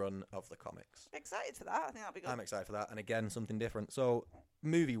run of the comics. Excited for that. I think that'll be good. I'm excited for that. And again, something different. So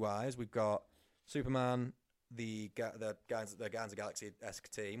movie-wise, we've got Superman, the Guardians of the Galaxy-esque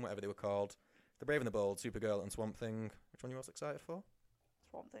team, whatever they were called, The Brave and the Bold, Supergirl, and Swamp Thing. Which one are you most excited for?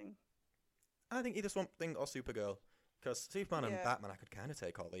 Swamp Thing. I think either Swamp Thing or Supergirl. Because Superman and Batman I could kind of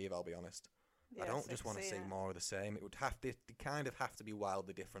take or leave, I'll be honest. I don't just want to see more of the same. It would have to, kind of have to be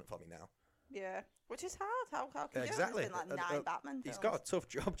wildly different for me now. Yeah, which is hard. How can you exactly. do it? There's been like 9 Batman films. He's got a tough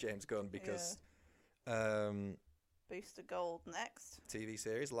job, James Gunn, because... Booster Gold next. TV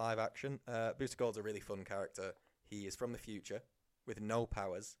series, live action. Booster Gold's a really fun character. He is from the future with no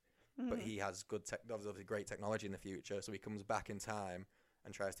powers, but he has obviously great technology in the future, so he comes back in time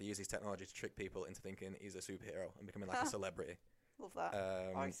and tries to use his technology to trick people into thinking he's a superhero and becoming like a celebrity. Love that.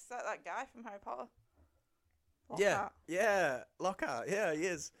 He's like that guy from Harry Potter. Lockhart. Yeah, he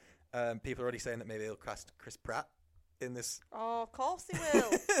is. People are already saying that maybe he'll cast Chris Pratt in this. Oh, of course he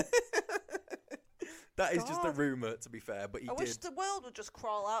will. That is just a rumour, to be fair, but I wish the world would just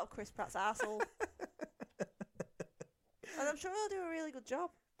crawl out of Chris Pratt's arsehole. And I'm sure he'll do a really good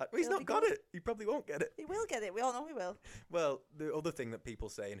job. He's not got it. He probably won't get it. He will get it. We all know he will. Well, the other thing that people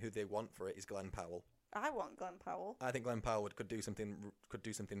say and who they want for it is Glenn Powell. I want Glenn Powell. I think Glenn Powell could do something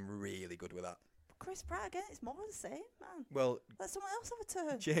really good with that. Chris Pratt again, it's more of the same, man. Well, let someone else have a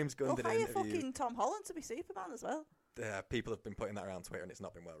turn. James Gunn did an interview. Hire fucking Tom Holland to be Superman as well. People have been putting that around Twitter and it's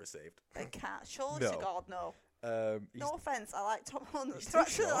not been well received. They can't. Surely to God, no. No offence, I like Tom Holland. He's too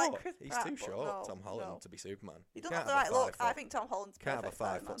short. He's too short, Tom Holland, to be Superman. He doesn't have the right look. I think Tom Holland's perfect. Can't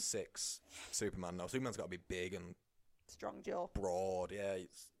have a 5'6" Superman. No, Superman's got to be big and strong jaw, broad.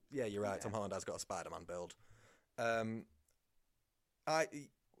 Yeah, you're right. Yeah. Tom Holland has got a Spider-Man build. What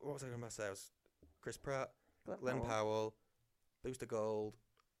was I going to say? I was Chris Pratt, Glenn Powell, Booster Gold.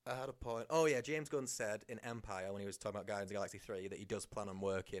 I had a point. Oh yeah, James Gunn said in Empire when he was talking about Guardians of the Galaxy 3 that he does plan on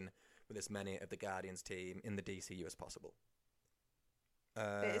working with as many of the Guardians team in the DCU as possible.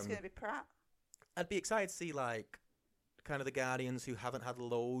 It is going to be Pratt. I'd be excited to see like kind of the Guardians who haven't had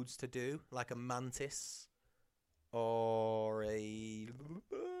loads to do, like a Mantis or even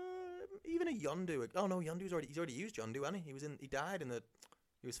a Yondu. Oh no, he's already used Yondu, hasn't he?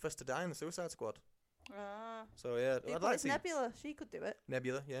 He was first to die in the Suicide Squad. So yeah, I'd like to see Nebula. She could do it.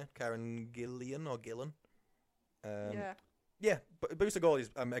 Nebula, yeah, Karen Gillan. Yeah, but Booster Gold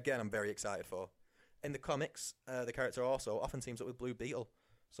is I'm very excited for. In the comics, the character also often teams up with Blue Beetle.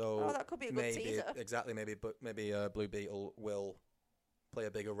 So that could be a good teaser. Exactly, maybe Blue Beetle will play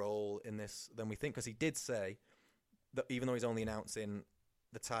a bigger role in this than we think, because he did say that even though he's only announcing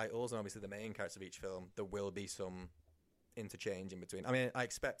the titles and obviously the main characters of each film, there will be some interchange in between. I mean, I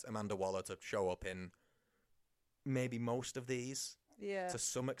expect Amanda Waller to show up in maybe most of these. Yeah. To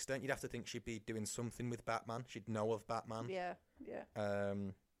some extent, you'd have to think she'd be doing something with Batman. She'd know of Batman. Yeah.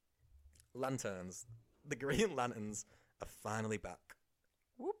 Lanterns. The Green Lanterns are finally back.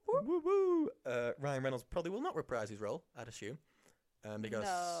 Whoop, whoop. Woo woo. Ryan Reynolds probably will not reprise his role, I'd assume. Because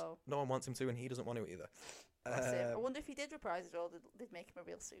no one wants him to and he doesn't want to either. I wonder if he did reprise his role, they'd make him a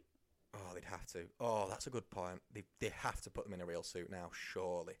real suit. Oh, they'd have to. Oh, that's a good point. They have to put them in a real suit now,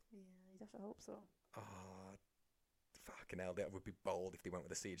 surely. Yeah, you'd have to hope so. Oh, fucking hell, that would be bold if they went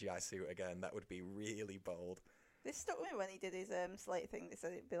with a CGI suit again. That would be really bold. This stuck with me when he did his Slate thing. They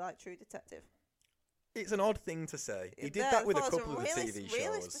said it'd be like True Detective. It's an odd thing to say. He did that with a couple of the TV shows.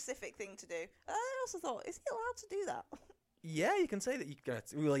 Really specific thing to do. And I also thought, is he allowed to do that? Yeah, you can say that you can.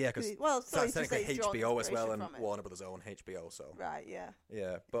 Well, yeah, because that's technically HBO as well, and Warner Brothers own HBO, so. Right, yeah.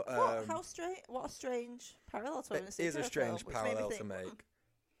 Yeah, but what a strange parallel to it is a strange parallel to make.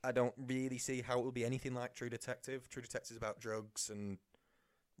 I don't really see how it will be anything like True Detective. True Detective is about drugs and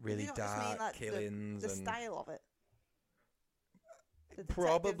really dark killings. The style of it.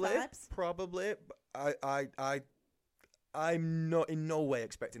 Probably. I'm not in no way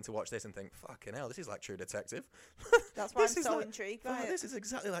expecting to watch this and think, fucking hell, this is like True Detective. That's why I'm so intrigued by it. This is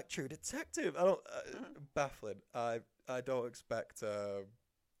exactly like True Detective. I don't baffling. I don't expect. I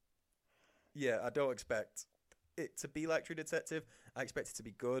don't expect it to be like True Detective. I expect it to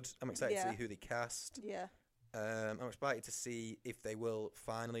be good. I'm excited to see who they cast. Yeah. I'm excited to see if they will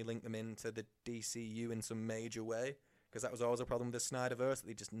finally link them into the DCU in some major way, because that was always a problem with the Snyderverse, that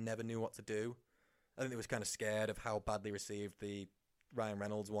they just never knew what to do. I think they was kind of scared of how badly received the Ryan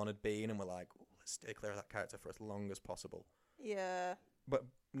Reynolds one had been, and were like, let's stay clear of that character for as long as possible. Yeah. But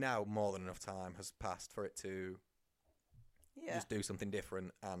now more than enough time has passed for it to just do something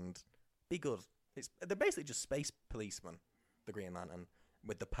different and be good. They're basically just space policemen, the Green Lantern,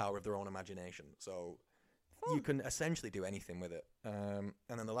 with the power of their own imagination. So you can essentially do anything with it. And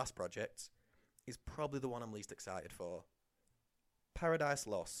then the last project is probably the one I'm least excited for. Paradise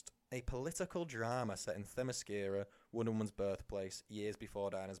Lost, a political drama set in Themyscira, Wonder Woman's birthplace, years before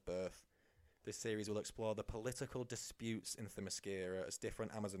Diana's birth. This series will explore the political disputes in Themyscira as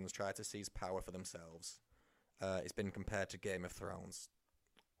different Amazons try to seize power for themselves. It's been compared to Game of Thrones.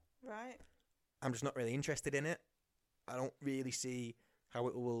 Right. I'm just not really interested in it. I don't really see how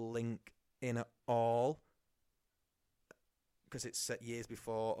it will link in at all, because it's set years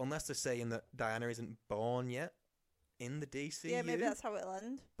before, unless they're saying that Diana isn't born yet in the DCU. Yeah, maybe that's how it'll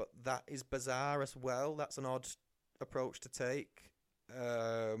end. But that is bizarre as well. That's an odd approach to take.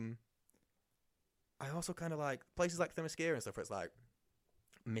 I also kind of like places like Themyscira and stuff where it's like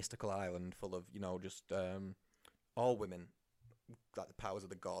mystical island full of, just all women, like the powers of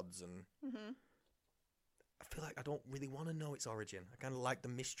the gods, and I feel like I don't really want to know its origin. I kind of like the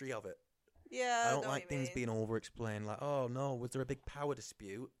mystery of it. Yeah, I don't like things being over-explained. Like, oh no, was there a big power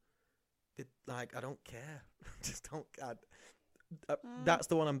dispute? I don't care. Just don't. That's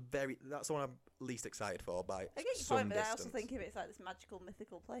the one That's the one I'm least excited for by I get your some point, but distance. I also think if it's like this magical,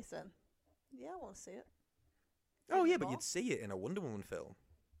 mythical place, then yeah, I want to see it. Oh yeah, but you'd see it in a Wonder Woman film.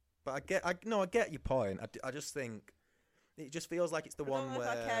 But I get your point. I just think it just feels like it's the one where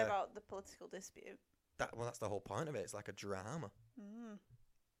I care about the political dispute. That's the whole point of it. It's like a drama. Mm.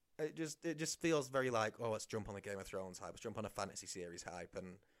 It just feels very like, oh, let's jump on the Game of Thrones hype. Let's jump on a fantasy series hype,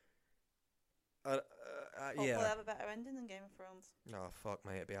 and Hopefully have a better ending than Game of Thrones. Oh fuck,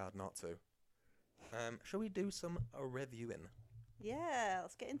 mate, it'd be hard not to. Shall we do some reviewing? Yeah,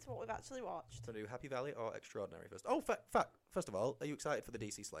 let's get into what we've actually watched. So do Happy Valley or Extraordinary first? Oh, first of all, are you excited for the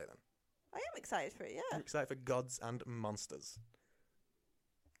DC slate then? I am excited for it, yeah. Are you excited for Gods and Monsters?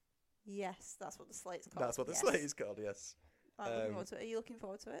 Yes, that's what the slate's called. That's what the slate is called, yes. I'm looking forward to it. Are you looking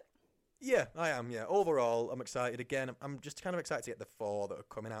forward to it? Yeah, I am, yeah. Overall, I'm excited. Again, I'm just kind of excited to get the 4 that are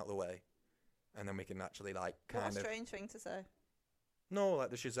coming out of the way. And then we can actually, like, What a strange thing to say. No, like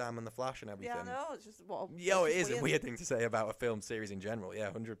the Shazam and the Flash and everything. Yeah, I know. It's just what. Yeah, it is a weird thing to say about a film series in general. Yeah,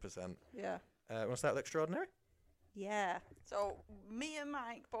 100%. Yeah. Want to start with Extraordinary? Yeah. So me and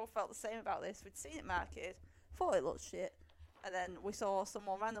Mike both felt the same about this. We'd seen it marketed, thought it looked shit, and then we saw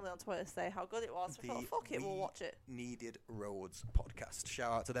someone randomly on Twitter say how good it was. We thought, fuck it, we'll watch it. Needed Roads podcast.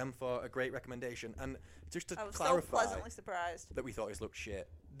 Shout out to them for a great recommendation. And just to I was clarify, so pleasantly surprised that we thought this looked shit.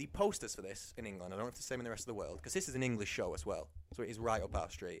 The posters for this in England, I don't know if it's the same in the rest of the world, because this is an English show as well, so it is right up our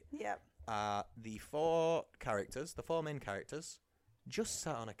street. Yep. The 4 main characters, just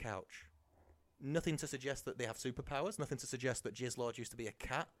sat on a couch. Nothing to suggest that they have superpowers, nothing to suggest that Jizzlord used to be a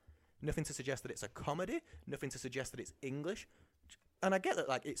cat, nothing to suggest that it's a comedy, nothing to suggest that it's English. And I get that,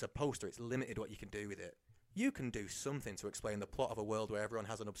 like, it's a poster, it's limited what you can do with it. You can do something to explain the plot of a world where everyone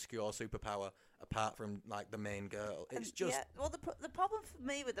has an obscure superpower apart from, like, the main girl. It's just... Yeah, well, the problem for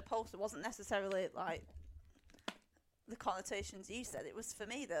me with the poster wasn't necessarily, like, the connotations you said. It was, for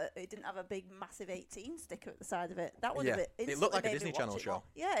me, that it didn't have a big, massive 18 sticker at the side of it. That would have been... It looked like a Disney Channel show.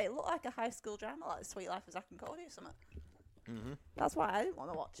 Yeah, it looked like a high school drama, like Sweet Life of Zack and Cody or something. Mm-hmm. That's why I didn't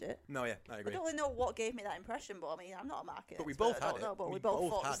want to watch it. No, yeah, I agree. I don't really know what gave me that impression, but I mean, I'm not a marketer. But we both had it. But we both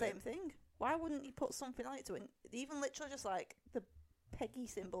thought the same thing. Why wouldn't you put something on it to even literally just like the Peggy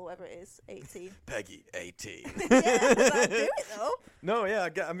symbol, whatever it is, 18. Peggy 18. Yeah, that'd do it though. No, yeah, I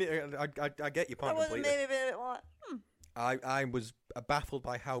get your point I would completely. maybe been a bit like, I was baffled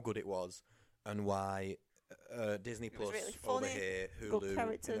by how good it was and why Disney Plus really over funny, here, Hulu,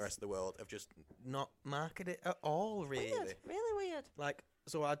 and the rest of the world have just not marketed it at all, really. Weird, really weird. Like,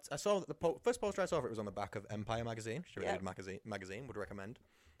 so I saw that the first poster I saw for it was on the back of Empire magazine, which is a really good magazine, would recommend.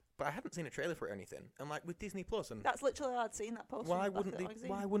 But I hadn't seen a trailer for it or anything. And like with Disney Plus, and that's literally how I'd seen that poster. Why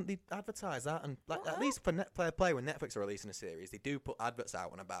wouldn't they advertise that? And like at least for Play when Netflix are releasing a series, they do put adverts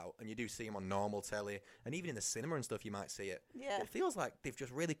out and about, and you do see them on normal telly, and even in the cinema and stuff, you might see it. Yeah. It feels like they've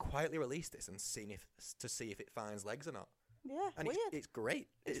just really quietly released this and see if it finds legs or not. Yeah, and weird. It's great.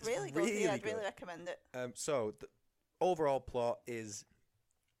 It's really good. Yeah, I'd really recommend it. So the overall plot is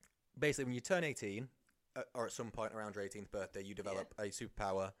basically when you turn 18, or at some point around your 18th birthday, you develop a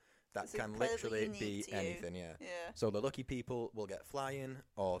superpower that can literally be anything, yeah. So the lucky people will get flying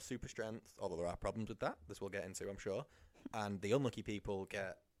or super strength, although there are problems with that. This we'll get into, I'm sure. And the unlucky people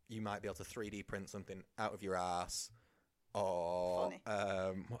you might be able to 3D print something out of your ass, or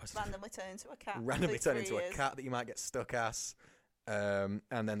randomly turn into a cat. Randomly turn into a cat that you might get stuck ass. And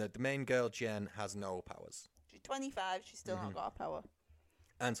then the main girl, Jen, has no powers. She's 25, she's still not got a power.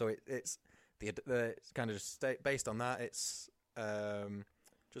 And so it's kind of just based on that. It's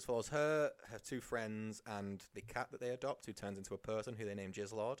just follows her 2 friends, and the cat that they adopt, who turns into a person who they name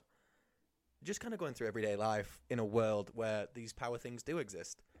Jizzlord. Just kind of going through everyday life in a world where these power things do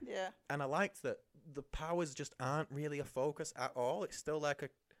exist. Yeah. And I liked that the powers just aren't really a focus at all. It's still like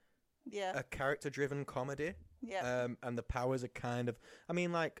a character-driven comedy. Yeah. And the powers are kind of... I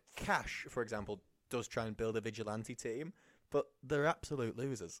mean, like, Cash, for example, does try and build a vigilante team, but they're absolute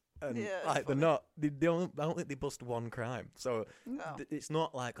losers. And they're not. I don't think they bust one crime. So it's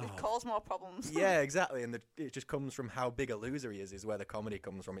not like they cause more problems. Yeah, exactly. And it just comes from how big a loser he is where the comedy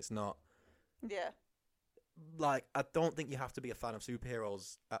comes from. It's not. Yeah. Like, I don't think you have to be a fan of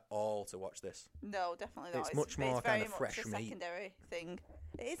superheroes at all to watch this. No, definitely not. It's much more kind of fresh meat. It's very much a secondary thing.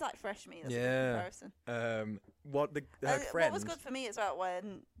 It is like fresh meat. That's a good comparison. What was good for me as well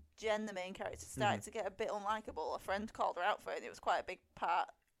when Jen, the main character, started to get a bit unlikable. A friend called her out for it, and it was quite a big part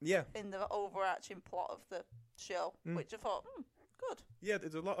in the overarching plot of the show, which I thought, good. Yeah,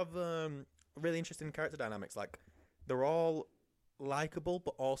 there's a lot of really interesting character dynamics. Like, they're all likable,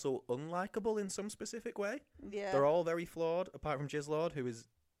 but also unlikable in some specific way. Yeah. They're all very flawed, apart from Jizzlord, who is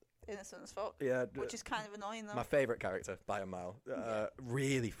innocent as fuck. yeah, which is kind of annoying though. My favourite character by a mile.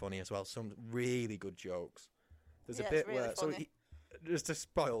 Really funny as well. Some really good jokes. There's a bit really where funny. just to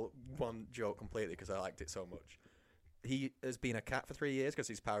spoil one joke completely because I liked it so much. He has been a cat for 3 years because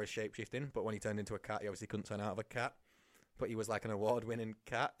his power is shape-shifting, but when he turned into a cat, he obviously couldn't turn out of a cat. But he was like an award-winning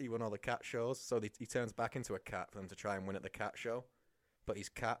cat. He won all the cat shows, so he turns back into a cat for them to try and win at the cat show. But he's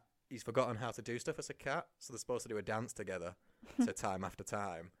forgotten how to do stuff as a cat, so they're supposed to do a dance together to time after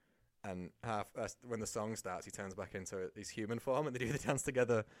time. And when the song starts, he turns back into his human form, and they do the dance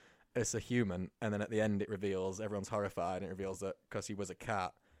together as a human. And then at the end, it reveals, everyone's horrified, and it reveals that because he was a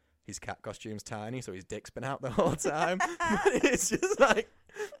cat, his cat costume's tiny, so his dick's been out the whole time. It's just like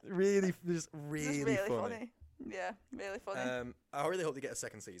really funny. Yeah, really funny. I really hope they get a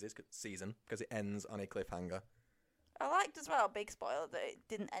second season because it ends on a cliffhanger. I liked as well, big spoiler, that it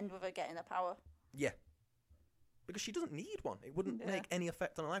didn't end with her getting a power. Yeah. Because she doesn't need one. It wouldn't make any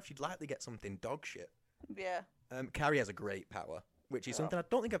effect on her life. She'd likely get something dog shit. Yeah. Carrie has a great power, which is something I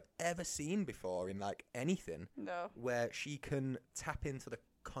don't think I've ever seen before in like anything. No. Where she can tap into the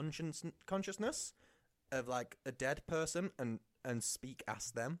consciousness of like a dead person and speak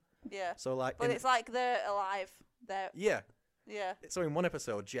as them. Yeah. So like, but it's like they're alive. Yeah. Yeah. So in one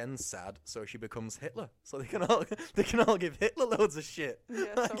episode, Jen's sad, so she becomes Hitler. So they can all give Hitler loads of shit. Yeah,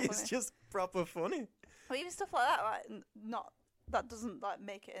 like so it's funny. just proper funny. Well, even stuff like that, like not that doesn't like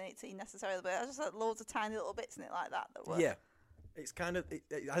make it an 18 necessarily, but I just like loads of tiny little bits in it like that work. Yeah. It's kind of.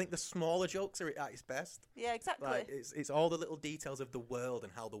 I think the smaller jokes are at its best. Yeah, exactly. Like it's all the little details of the world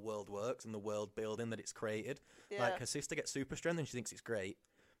and how the world works and the world building that it's created. Yeah. Like her sister gets super strength and she thinks it's great,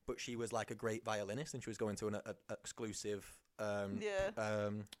 but she was like a great violinist and she was going to an exclusive, what's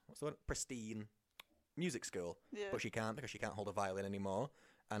the word? Pristine music school. Yeah. But she can't because she can't hold a violin anymore.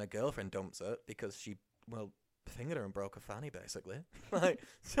 And her girlfriend dumps her because she fingered her and broke her fanny basically. Like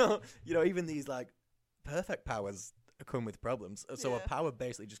so, even these like perfect powers come with problems. So a power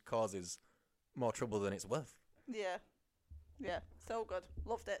basically just causes more trouble than it's worth. Yeah. Yeah. So good.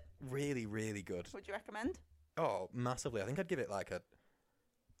 Loved it. Really, really good. Would you recommend? Oh, massively. I think I'd give it I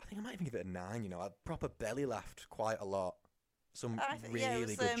think I might even give it a 9, I proper belly laughed quite a lot. Some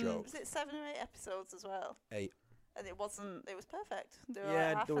really good jokes. Was it 7 or 8 episodes as well? 8. And it was perfect. They were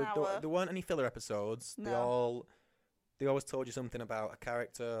like half an hour. There weren't any filler episodes. No. They always told you something about a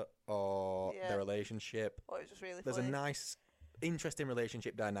character or their relationship. Oh, it was just really There's funny. a nice, interesting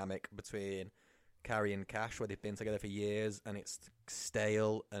relationship dynamic between Carrie and Cash where they've been together for years and it's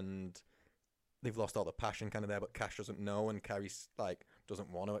stale and they've lost all the passion kind of there, but Cash doesn't know and Carrie's like doesn't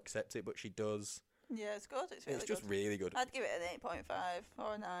want to accept it, but she does. Yeah, it's good. It's just really good. I'd give it an 8.5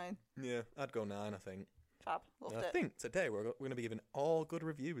 or a 9. Yeah, I'd go 9, I think. Fab. Loved it. I think today we're going to be giving all good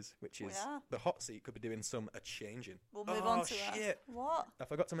reviews, which is the hot seat could be doing some a-changing. We'll move on to shit. What? I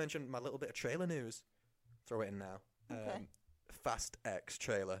forgot to mention my little bit of trailer news. Throw it in now. Okay. Fast X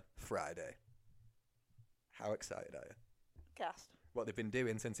trailer Friday. How excited are you? Gassed. What they've been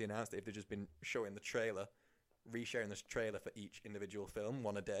doing since he announced it, they've just been showing the trailer, resharing this trailer for each individual film,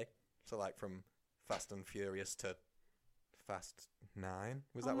 one a day. So like from Fast and Furious to Fast 9.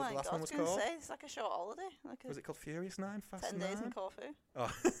 Was that what the last one was called? I was going to say, it's like a short holiday. Was it called Furious 9? Fast 10 9? days in Corfu.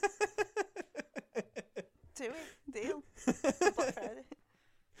 Oh. Do it. Deal. Black Friday.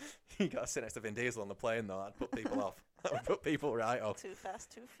 You got to sit next to Vin Diesel on the plane, though. That'd put people off. That would put people right off. Too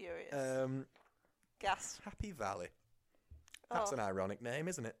Fast, Too Furious. Gas. Happy Valley. That's an ironic name,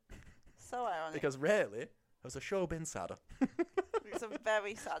 isn't it? So ironic. Because rarely has a show been sadder. It's a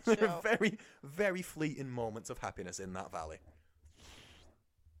very sad There show. are very, very fleeting moments of happiness in that valley.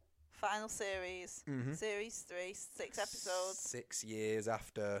 Final series. Mm-hmm. Series 3, 6 episodes. 6 years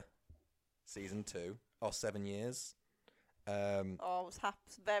after season 2. Or 7 years. I was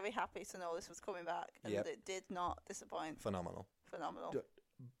very happy to know this was coming back. And it did not disappoint. Phenomenal.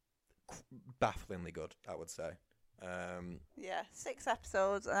 Bafflingly good, I would say. 6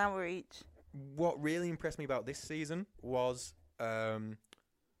 episodes, an hour each. What really impressed me about this season was there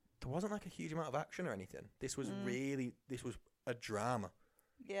wasn't like a huge amount of action or anything. This was a drama.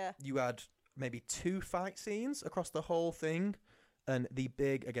 Yeah. You had maybe 2 fight scenes across the whole thing, and the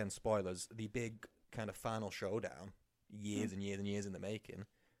big, again, spoilers, the big kind of final showdown, years and years and years in the making,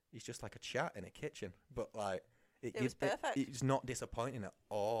 is just like a chat in a kitchen. But like it was perfect. It's not disappointing at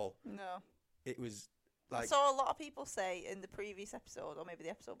all. No. It was like, I saw a lot of people say in the previous episode, or maybe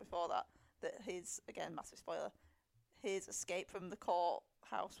the episode before that his, again, massive spoiler, his escape from the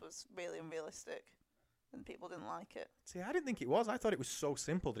courthouse was really unrealistic. and people didn't like it. See, I didn't think it was. I thought it was so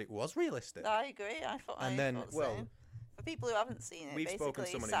simple that it was realistic. I agree. I thought the same. For people who haven't seen it, we've spoken to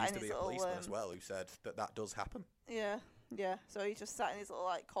someone who used to be a policeman as well, who said that does happen. Yeah. So he just sat in his little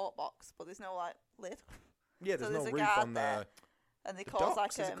like court box, but there's no like lid. Yeah, there's so no roof on there. And they call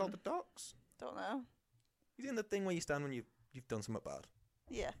docks. Is it called the docks? Don't know. He's in the thing where you stand when you've done something bad.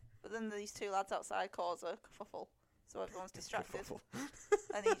 Yeah, but then these two lads outside cause a kerfuffle, so everyone's distracted.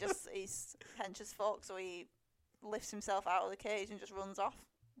 And he's hench as fuck, so he lifts himself out of the cage and just runs off.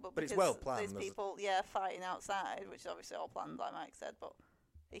 But it's well planned. There's people, fighting outside, which is obviously all planned, like Mike said. But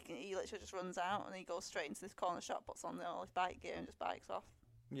he literally just runs out and he goes straight into this corner shop, puts on all his bike gear, and just bikes off.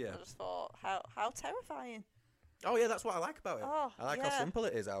 Yeah. I just thought, how terrifying. Oh yeah, that's what I like about it. Oh, I like how simple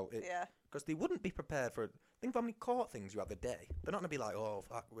it is. Yeah. Because they wouldn't be prepared for. Think of how many court things you have a day. They're not gonna be like, oh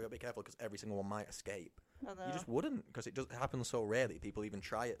fuck, we gotta be careful because every single one might escape. I know. You just wouldn't, because it happen so rarely. People even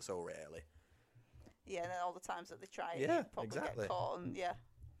try it so rarely. Yeah, and then all the times that they try it, yeah, they probably exactly. get caught. And yeah,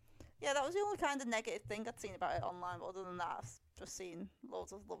 that was the only kind of negative thing I'd seen about it online. But other than that, I've just seen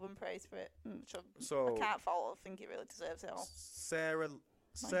loads of love and praise for it, which I can't fault. I think it really deserves it all.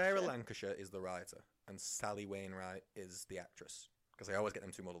 Sarah Lancashire is the writer, and Sally Wainwright is the actress. Because I always get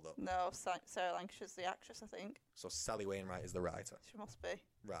them two muddled up. No, Sarah Lancashire's the actress, I think. So Sally Wainwright is the writer. She must be.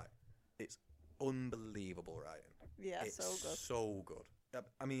 Right. It's unbelievable writing. Yeah, it's so good. So good.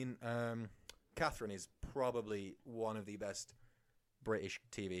 I mean, Catherine is probably one of the best British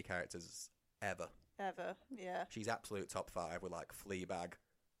TV characters ever. Ever, yeah. She's absolute top 5 with like Fleabag,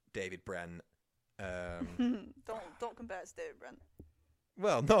 David Brent. Don't compare it to David Brent.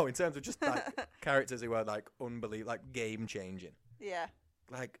 Well, no, in terms of just like characters who are like unbelievable, like game changing. Yeah.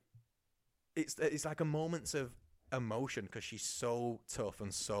 Like, it's like a moments of emotion because she's so tough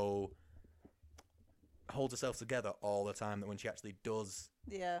and so holds herself together all the time that when she actually does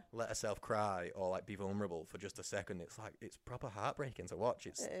let herself cry or like be vulnerable for just a second, it's proper heartbreaking to watch.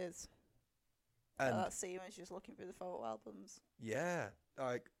 It is. And that scene when she's looking through the photo albums. Yeah,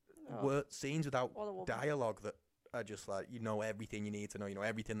 like scenes without dialogue that are just like, you know, everything you need to know. You know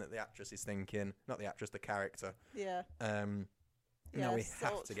everything that the actress is thinking, not the actress, the character. Yeah. Now we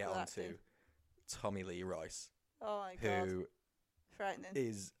have to get on to Tommy Lee Royce. Oh my god. Who frightening.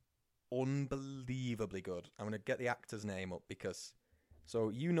 Is unbelievably good. I'm going to get the actor's name up because, so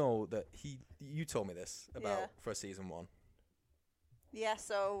you know that you told me this about for season 1. Yeah,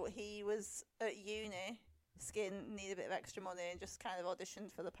 so he was at uni, Skin needed a bit of extra money and just kind of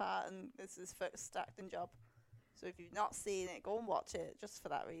auditioned for the part, and this is his first acting job. So if you've not seen it, go and watch it just for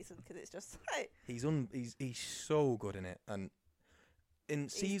that reason, because it's just like he's so good in it, and in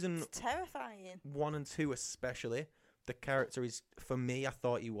season terrifying 1 and 2 especially, the character is, for me, I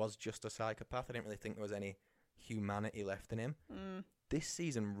thought he was just a psychopath. I didn't really think there was any humanity left in him. This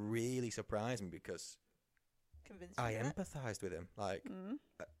season really surprised me because I empathised with him. Like,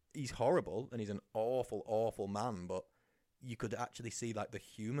 he's horrible and he's an awful, awful man, but you could actually see like the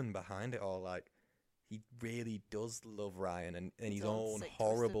human behind it all. Like, he really does love Ryan, and in his own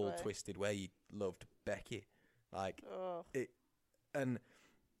horrible, twisted way, he loved Becky. Like, and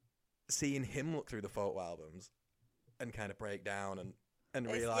seeing him look through the photo albums and kind of break down and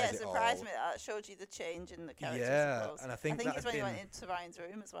realise it all. Yeah, it surprised me that showed you the change in the characters. Yeah, and I think it's when he went into Ryan's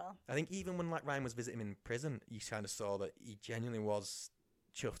room as well. I think even when like Ryan was visiting him in prison, you kind of saw that he genuinely was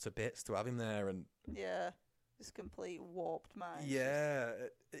chuffed to bits to have him there, and just complete warped mind. Yeah,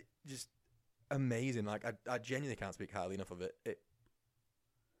 it just amazing. Like I genuinely can't speak highly enough of it.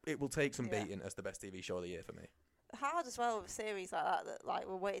 It will take some beating as the best TV show of the year for me. Hard as well with a series like that like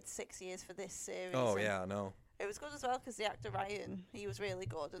we waited 6 years for this series. Oh yeah, I know. It was good as well because the actor Ryan, he was really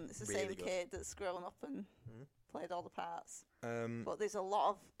good, and it's the same kid that's grown up and played all the parts. But there's a lot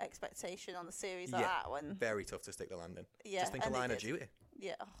of expectation on the series like that. When very tough to stick the landing. Yeah, just think of Line of Duty.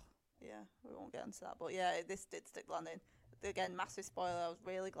 Yeah, we won't get into that, but this did stick the landing. Again, massive spoiler. I was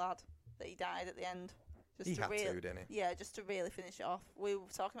really glad that he died at the end. He had to, didn't he? Yeah, just to really finish it off. We were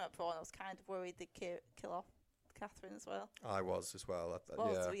talking about it before, and I was kind of worried they'd kill off Catherine as well. I was as well.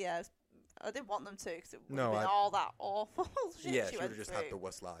 I didn't want them to because it would have been all that awful shit. Yeah, she would have just had the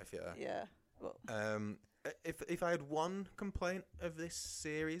worst life. Yeah. Yeah. But. If I had one complaint of this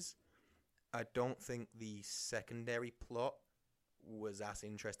series, I don't think the secondary plot was as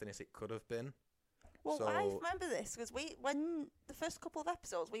interesting as it could have been. Well, I remember this because when the first couple of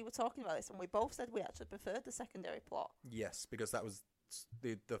episodes, we were talking about this, and we both said we actually preferred the secondary plot. Yes, because that was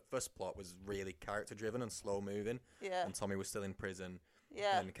the first plot was really character driven and slow moving. Yeah. And Tommy was still in prison.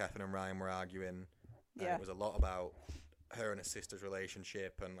 Yeah. And Catherine and Ryan were arguing. And yeah. It was a lot about her and her sister's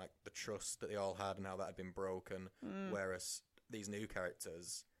relationship and like the trust that they all had and how that had been broken. Whereas these new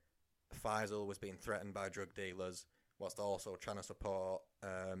characters, Faisal was being threatened by drug dealers, whilst also trying to support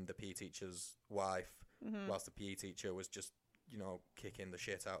the PE teacher's wife, whilst the PE teacher was just, kicking the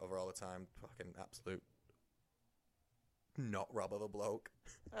shit out of her all the time. Fucking absolute not Rob of a bloke.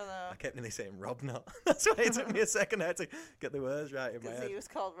 I know. I kept nearly saying Rob not. That's why it took me a second there to get the words right in my head. Because he was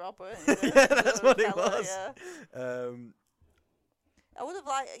called Rob, weren't he? Yeah, that's what it was. Yeah. I would have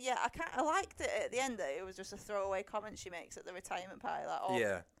I liked it at the end though. It was just a throwaway comment she makes at the retirement party,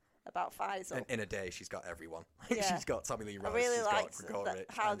 about Faisal. And in a day, she's got everyone. Yeah. She's got Tommy Lee Rice, I really she's liked got Gregorich,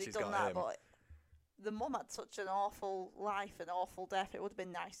 how and they'd she's done got that, him. but the mum had such an awful life and awful death. It would have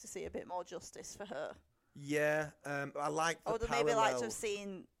been nice to see a bit more justice for her. Yeah, I like the I would have parallel. maybe liked to have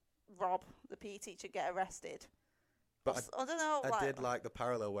seen Rob, the PE teacher, get arrested. But I don't know. I did like the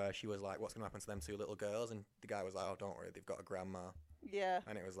parallel where she was like, what's going to happen to them two little girls? And the guy was like, oh, don't worry, they've got a grandma. Yeah.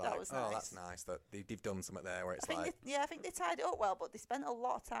 And it was like, nice. That's nice that they've done something there where it's I think they tied it up well, but they spent a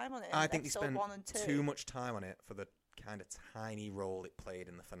lot of time on it. I think they episode spent 1 and 2. too much time on it for the kind of tiny role it played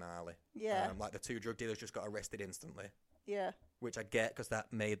in the finale. Yeah. Like the two drug dealers just got arrested instantly. Yeah. Which I get because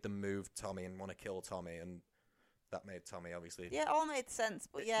that made them move Tommy and want to kill Tommy, and that made Tommy obviously. Yeah, it all made sense,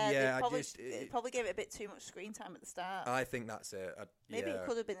 but it probably gave it a bit too much screen time at the start. I think that's it. Maybe it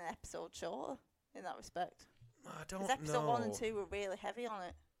could have been an episode shorter in that respect. I don't know. Because episode 1 and 2 were really heavy on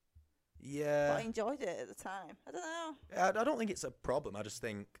it. Yeah. But I enjoyed it at the time. I don't know. I don't think it's a problem. I just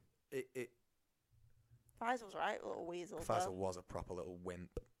think it Faisal's right, little weasel. Faisal was a proper little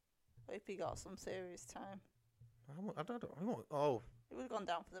wimp. I hope he got some serious time. I don't know. Oh. He would have gone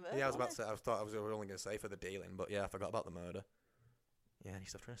down for the murder. Yeah, I was about to say. I thought I was only going to say for the dealing, but yeah, I forgot about the murder. Yeah, and he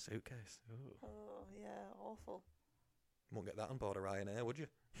stuffed her in a suitcase. Ooh. Oh yeah, awful. Won't get that on board a Ryanair, would you?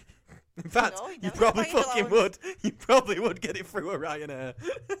 In fact, No, you probably fucking would. You probably would get it through a Ryanair.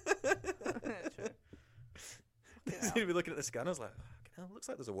 You'd be looking at the scanners like, looks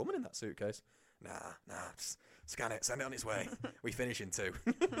like there's a woman in that suitcase. Nah, just scan it, send it on its way. We finish in 2.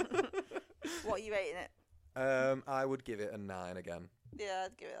 What are you rating it? I would give it a 9 again. Yeah,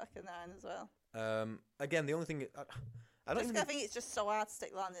 I'd give it like a 9 as well. Again, the only thing I think it's just so hard to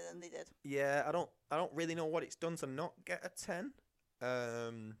stick landing than they did. Yeah, I don't really know what it's done to not get a 10.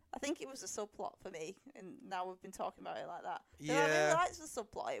 I think it was a subplot for me, and now we've been talking about it like that. Yeah, I really liked the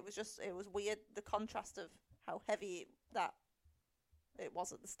subplot. It was weird, the contrast of how heavy it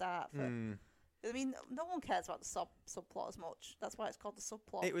was at the start. I mean, no one cares about the subplot as much. That's why it's called the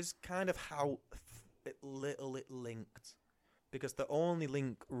subplot. It was kind of how little it linked, because the only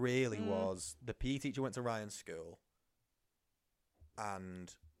link really was the PE teacher went to Ryan's school,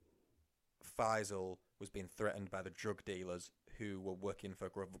 and Faisal was being threatened by the drug dealers who were working for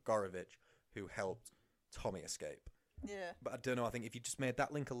Gregorich, who helped Tommy escape. Yeah. But I don't know, I think if you just made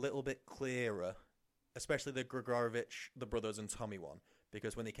that link a little bit clearer, especially the Gregorich, the brothers, and Tommy one,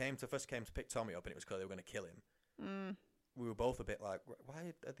 because when they first came to pick Tommy up and it was clear they were going to kill him, we were both a bit like,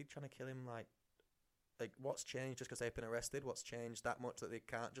 why are they trying to kill him? Like what's changed just because they've been arrested? What's changed that much that they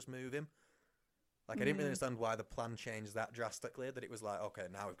can't just move him? Like, I didn't really understand why the plan changed that drastically, that it was like, okay,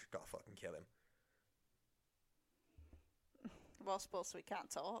 now we've got to fucking kill him. Well, I suppose we can't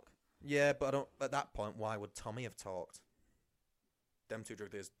talk. Yeah, but at that point, why would Tommy have talked? Them two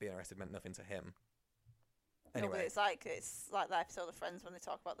drug dealers being arrested meant nothing to him. Anyway. No, but it's like the episode of Friends when they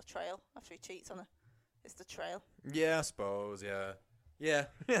talk about the trail after he cheats on her. It's the trail. Yeah, I suppose, yeah. Yeah,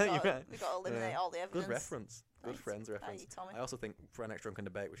 you're right. We've got to eliminate all the evidence. Good reference. Good Friends reference. Tommy. I also think for our next drunken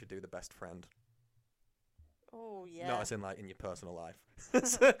debate, we should do the best friend. Oh, yeah. Not as in, like, in your personal life.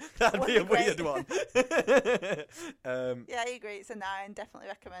 That'd be a weird one. Yeah, I agree. It's a 9. Definitely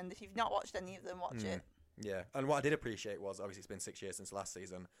recommend. If you've not watched any of them, watch it. Yeah, and what I did appreciate was, obviously it's been 6 years since last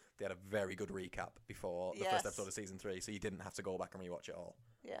season, they had a very good recap before the first episode of season 3, so you didn't have to go back and rewatch it all.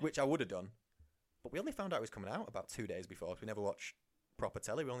 Yeah. Which I would have done. But we only found out it was coming out about 2 days before, because we never watched proper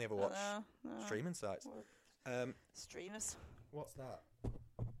telly, we only ever watched streaming sites. Streamers. What's that?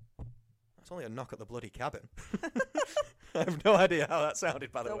 That's only a knock at the bloody cabin. I have no idea how that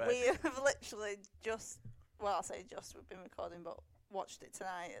sounded, by the way. We have literally I say we've been recording, but watched it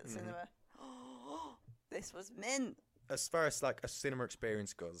tonight at the cinema. This was mint. As far as like a cinema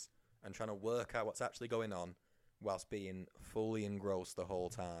experience goes, and trying to work out what's actually going on whilst being fully engrossed the whole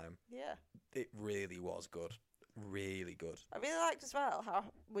time. Yeah. It really was good. Really good. I really liked as well how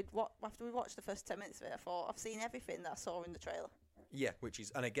after we watched the first 10 minutes of it, I thought, I've seen everything that I saw in the trailer. Yeah,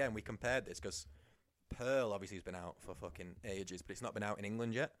 and again, we compared this because Pearl obviously has been out for fucking ages, but it's not been out in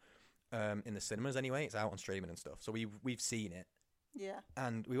England yet. In the cinemas anyway, it's out on streaming and stuff. So we've seen it. Yeah.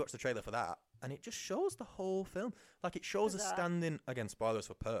 And we watched the trailer for that, and it just shows the whole film. Like, it shows us standing, again, spoilers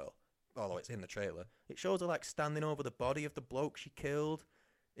for Pearl, although it's in the trailer. It shows her, like, standing over the body of the bloke she killed.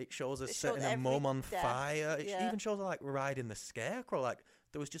 It shows us It showed setting a every mum on death. fire. It Yeah. even shows her like riding the scarecrow. Like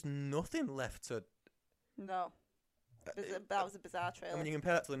there was just nothing left to. No. That was a bizarre trailer. I mean, you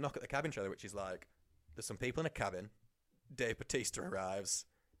compare that to the Knock at the Cabin trailer, which is like, there's some people in a cabin. Dave Bautista arrives.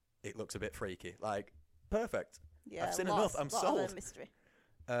 It looks a bit freaky. Like, perfect. Yeah, I've seen enough. I'm lot sold. Of mystery.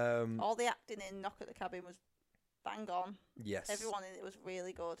 All the acting in Knock at the Cabin was bang on. Yes. Everyone in it was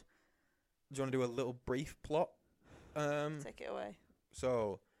really good. Do you want to do a little brief plot? Take it away.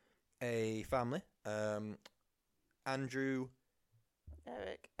 So, a family. Andrew.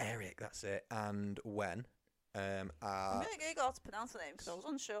 Eric, that's it. And Wen. I'm going to Google how to pronounce the name because I was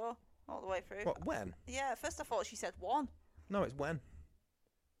unsure all the way through. What, Wen? Yeah, at first I thought she said one. No, it's Wen.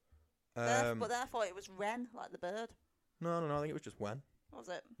 But then I thought it was Wren, like the bird. No, I think it was just Wen. Was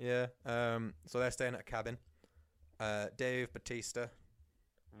it? Yeah. So they're staying at a cabin. Dave Bautista,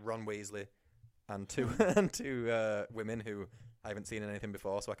 Ron Weasley, and two women who I haven't seen in anything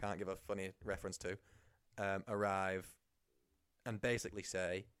before, so I can't give a funny reference to, arrive and basically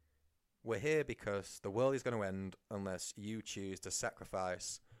say, we're here because the world is going to end unless you choose to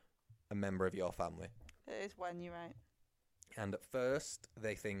sacrifice a member of your family. It is Wen, you're right. And at first,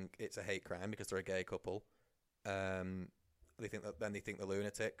 they think it's a hate crime because they're a gay couple. They think they're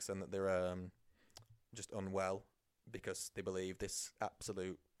lunatics and that they're just unwell because they believe this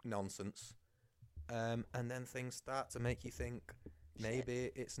absolute nonsense. And then things start to make you think maybe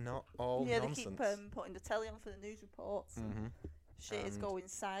it's not all nonsense. They keep putting the telly on for the news reports. Mm-hmm. Shit is going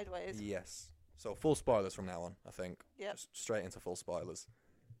sideways. Yes. So full spoilers from now on, I think. Yep. Just straight into full spoilers.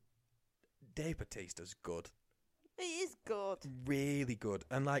 Dave Bautista's good. He is good. Really good.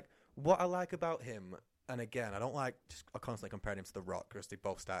 And like what I like about him, and again, I don't like just constantly comparing him to The Rock because they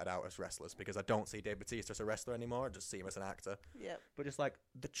both started out as wrestlers because I don't see Dave Bautista as a wrestler anymore. I just see him as an actor. Yep. But just like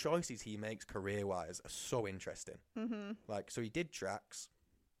the choices he makes career-wise are so interesting. Mm-hmm. Like, so he did Drax,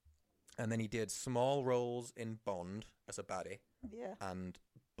 and then he did small roles in Bond as a baddie. Yeah. And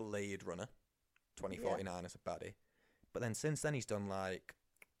Blade Runner 2049 as a baddie. But then since then he's done like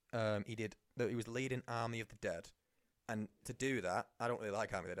he was leading Army of the Dead. And to do that, I don't really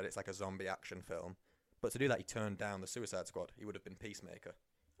like Army of the Dead. It's like a zombie action film. But to do that, he turned down the Suicide Squad. He would have been Peacemaker.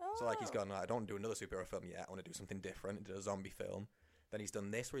 Oh. So like he's gone, I don't want to do another superhero film yet. I want to do something different. He did a zombie film. Then he's done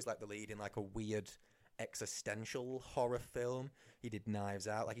this where he's like the lead in like a weird existential horror film. He did Knives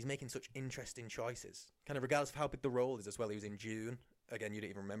Out. Like he's making such interesting choices. Kind of regardless of how big the role is as well. He was in June. Again, you don't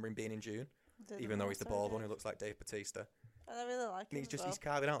even remember him being in June. Even though he's the bald one who looks like Dave Bautista. And I really like him. And he's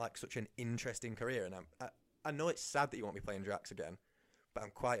carving out like such an interesting career. And I know it's sad that you won't be playing Drax again, but I'm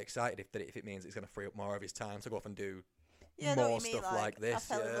quite excited if it means it's going to free up more of his time to go off and do more stuff like this. I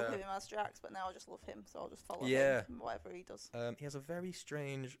fell in love with him as Drax, but now I just love him, so I'll just follow him whatever he does. He has a very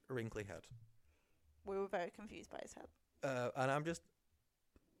strange, wrinkly head. We were very confused by his head. And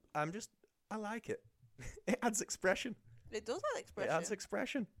I like it. It adds expression. It does add expression. It adds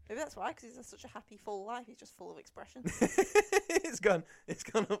expression. Maybe that's why, because he's such a happy, full life. He's just full of expression. It's gone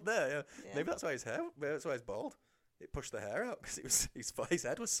up there. Yeah. Maybe that's why that's why he's bald. It pushed the hair out because his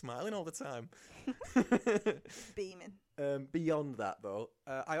head was smiling all the time. Beaming. Beyond that, though,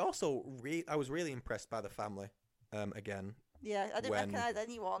 I was really impressed by the family. Again. Yeah, I didn't recognise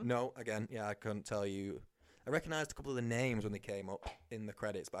anyone. No, again, I couldn't tell you. I recognised a couple of the names when they came up in the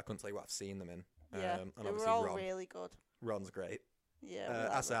credits, but I couldn't tell you what I've seen them in. Yeah, and they were all really good. Ron's great.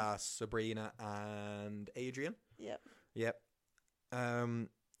 Yeah. As are Sabrina and Adrian. Yep.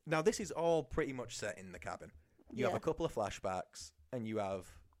 Now, this is all pretty much set in the cabin. You have a couple of flashbacks, and you have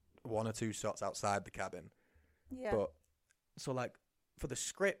one or two shots outside the cabin. Yeah. But, so, like, for the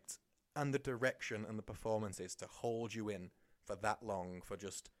script and the direction and the performances to hold you in for that long, for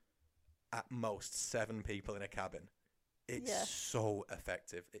just, at most, 7 people in a cabin, it's so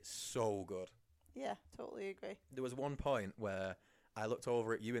effective. It's so good. Yeah, totally agree. There was one point where I looked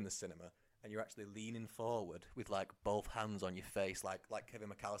over at you in the cinema, and you're actually leaning forward with, like, both hands on your face, like Kevin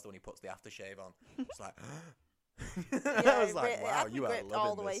McAllister when he puts the aftershave on. It's like... I was like, wow, you are loving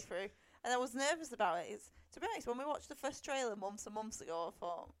all the this. way through. And I was nervous about it. To be honest, when we watched the first trailer months and months ago, I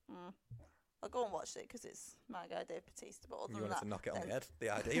thought, I'll go and watch it because it's my guy Dave Bautista. But other you than wanted that, to knock it on the head, the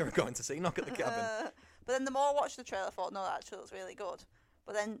idea of going to see Knock at the Cabin. But then the more I watched the trailer, I thought, no, that actually looks really good.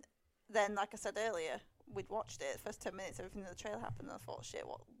 But then like I said earlier, we'd watched it, the first 10 minutes, everything in the trailer happened, and I thought, shit,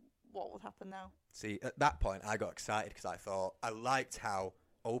 what would happen now? See, at that point, I got excited because I thought, I liked how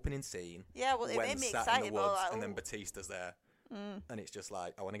opening scene. Yeah, well, it made me excited. In the woods, and then Bautista's there, and it's just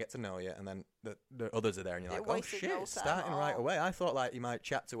like, I want to get to know you, and then the others are there, and you're like, oh shit, it's starting right away. I thought like you might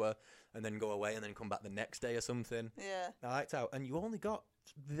chat to her and then go away and then come back the next day or something. Yeah, I liked how, and you only got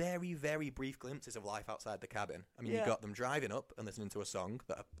very, very brief glimpses of life outside the cabin. I mean, you Yeah. got them driving up and listening to a song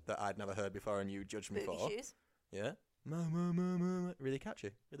that I'd never heard before, and you judged me Booty for. shoes. Yeah. Ma, ma, ma, ma, ma. Really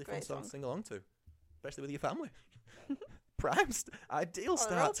catchy. Really fun Great song to song. sing along to. Especially with your family. Prime, ideal On a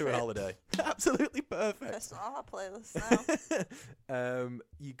start road to a trip. holiday. Absolutely perfect. First on our playlist now.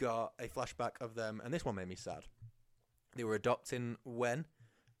 You got a flashback of them, and this one made me sad. They were adopting Wen,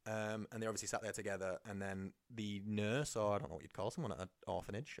 and they obviously sat there together, and then the nurse, or I don't know what you'd call someone at an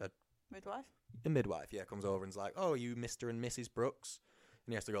orphanage, Midwife. a midwife, yeah, comes over and's like, "Oh, are you Mr. and Mrs. Brooks?"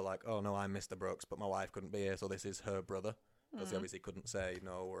 And he has to go like, "Oh no, I'm Mr. Brooks, but my wife couldn't be here, so this is her brother." Because he obviously couldn't say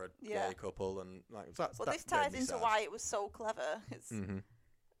no, we're a gay couple, and like that's. Well, that this ties made me into sad. why it was so clever. It's Mm-hmm.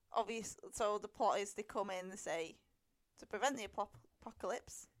 obvious. So the plot is they come in, they say, to prevent the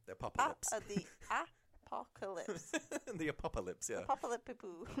apocalypse. The apocalypse. The apocalypse. The apocalypse, yeah. Apocalypse.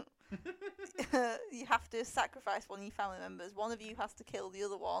 You have to sacrifice one of your family members. One of you has to kill the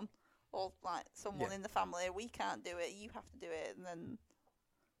other one, or like someone Yeah. in the family. We can't do it. You have to do it, and then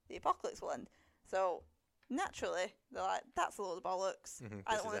the apocalypse will end. So naturally, they're like, "That's a load of bollocks. Mhm.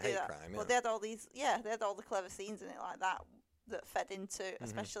 I This don't is want a to do hate that." crime, But yeah. they had all these, they had all the clever scenes in it like that fed into,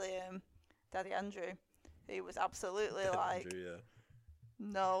 especially Daddy Andrew, who was absolutely like, Andrew, yeah.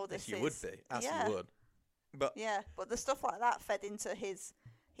 "No, this As you is." would be, as yeah. you would. But Yeah, but the stuff like that fed into his.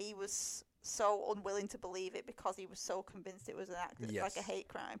 He was so unwilling to believe it because he was so convinced it was an act, Yes. like a hate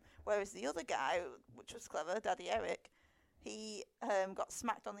crime. Whereas the other guy, which was clever, Daddy Eric, he got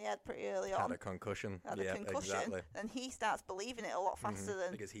smacked on the head pretty early had on. a concussion. Had Yeah, a concussion, exactly. and he starts believing it a lot faster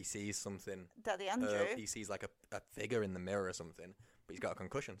than Because he sees something. Daddy Andrew. He sees like a figure in the mirror or something, but he's got a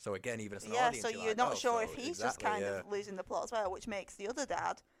concussion. So again, even as an Yeah, audience, so you're you're like, not oh, sure so if he's just exactly, kind of losing the plot as well, which makes the other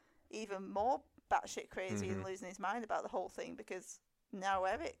dad even more batshit crazy and losing his mind about the whole thing because now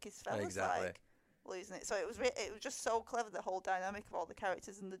Eric, his fella's Exactly. like losing it. So it was just so clever, the whole dynamic of all the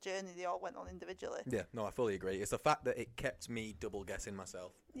characters and the journey they all went on individually. Yeah, no, I fully agree. It's the fact that it kept me double guessing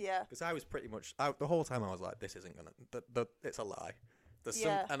myself. Yeah. Because I was pretty much the whole time I was like, this isn't gonna. It's a lie. There's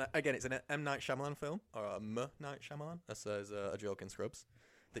Yeah. some, and again, it's an M Night Shyamalan film or a M Night Shyamalan, as there's a joke in Scrubs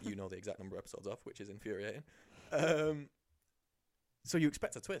that you know the exact number of episodes of, which is infuriating. So you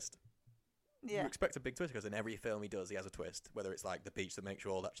expect a twist. Yeah. You expect a big twist because in every film he does, he has a twist. Whether it's like the peach that makes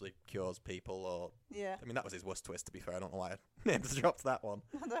gold actually cures people, or Yeah. I mean that was his worst twist. To be fair, I don't know why I names dropped that one.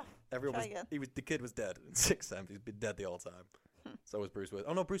 Everyone Try was, again. the kid was dead in Sixth Sense. He's been dead the whole time. So was Bruce Willis.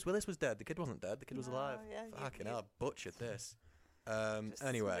 Oh no, Bruce Willis was dead. The kid wasn't dead. The kid was No, alive. yeah, Fucking you- hell, I butchered this. Just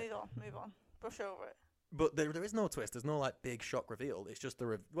Anyway, move on. Brush over it. but there is no twist. There's no like big shock reveal. It's just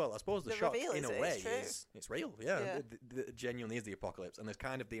well, I suppose the The shock reveal in is a it, way it's true. it's real. Yeah, Yeah. It genuinely is the apocalypse, and there's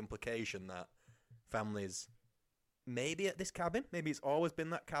kind of the implication that families maybe at this cabin, maybe it's always been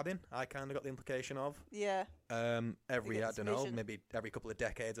that cabin. I kind of got the implication of. Yeah. Every get I this don't know, vision. maybe every couple of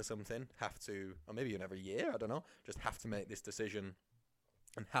decades or something, have to, or maybe even every year, I don't know, just have to make this decision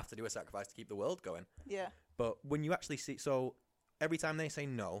and have to do a sacrifice to keep the world going. Yeah. But when you actually see, so every time they say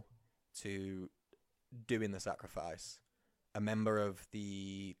no to doing the sacrifice, a member of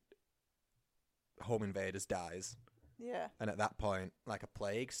the home invaders dies, Yeah. and at that point, like a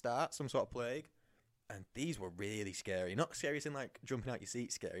plague starts, some sort of plague. And these were really scary. Not scary as in like jumping out your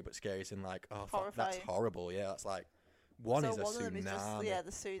seat scary, but scary as in like, oh, fuck, that's Horrifying. horrible. Yeah, that's like, one is a of them tsunami. is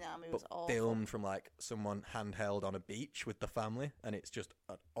just, the tsunami was but awful. filmed from like someone handheld on a beach with the family, and it's just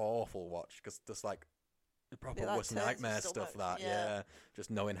an awful watch because there's like the proper It, like, worst turns your nightmare stuff. stomach, That yeah.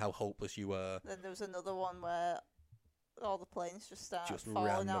 just knowing how hopeless you were, Then there was another one where all the planes just start just falling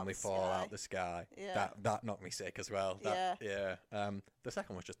randomly out the fall sky. out the sky. Yeah. That knocked me sick as well. Yeah. The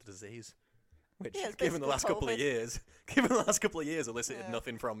second was just a disease. Which, Yeah, it's given the last basically couple of COVID. years, elicited Yeah.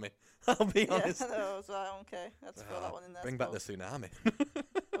 nothing from me. I'll be Yeah, honest. no, I was like, okay, let's throw that one in there. Bring back the suppose. tsunami.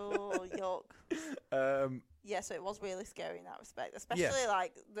 Oh, yuck. Yeah, so it was really scary in that respect, especially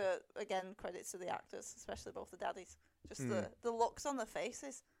like again credits to the actors, especially both the daddies. Just the looks on their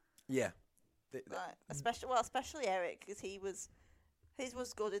faces, Yeah. like especially Eric, because his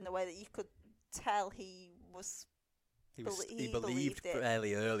was good in the way that you could tell he He believed believed it.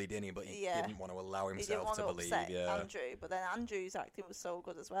 fairly early, didn't he? But he Yeah. didn't want to allow He didn't himself want to to believe. upset Yeah. Andrew, but then Andrew's acting was so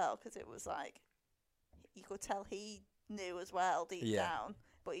good as well because it was like you could tell he knew as well deep Yeah. down,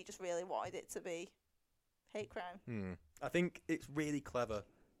 but he just really wanted it to be hate crime. I think it's really clever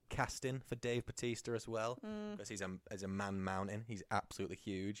casting for Dave Bautista as well, because he's a man mountain. He's absolutely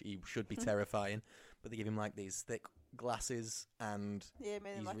huge. He should be terrifying, but they give him like these thick glasses, and Yeah,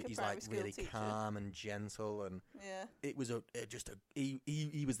 made him like a he's primary like school really teacher. calm and gentle, and Yeah, it was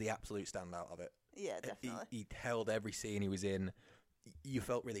he was the absolute standout of it. yeah, definitely. He held every scene he was in. You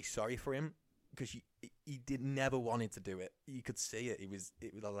felt really sorry for him, because he did never wanted to do it. You could see it. It was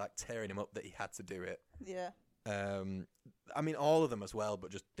like tearing him up that he had to do it. Yeah. I mean, all of them as well,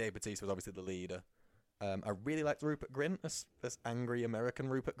 but just Dave Bautista was obviously the leader. I really liked Rupert Grint as angry American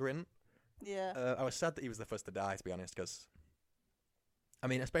Rupert Grint. Yeah. I was sad that he was the first to die, to be honest, because, I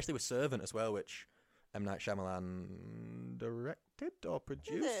mean, especially with Servant as well, which M. Night Shyamalan directed or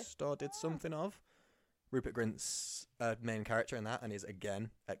produced or did something of. Rupert Grint's main character in that and is,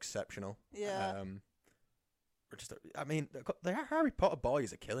 again, exceptional. Yeah. I mean, the Harry Potter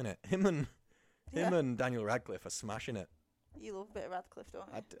boys are killing it. Him and Daniel Radcliffe are smashing it. You love a bit of Radcliffe, don't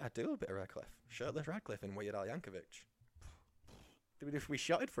you? I do love a bit of Radcliffe. Shirtless Radcliffe in Weird Al Yankovic. We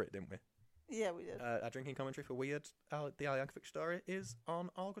shot it for it, didn't we? Yeah, we did. Our drinking commentary for Weird Al, the Al Yankovic story is on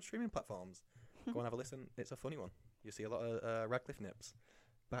all good streaming platforms. Go and have a listen. It's a funny one. You see a lot of Radcliffe nips.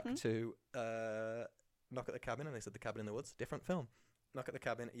 Back to Knock at the Cabin, and they said The Cabin in the Woods. Different film. Knock at the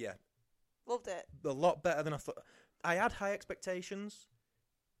Cabin, yeah. Loved it. A lot better than I thought. I had high expectations,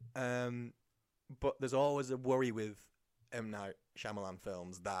 but there's always a worry with M. Night Shyamalan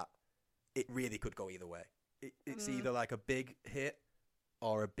films that it really could go either way. It's either like a big hit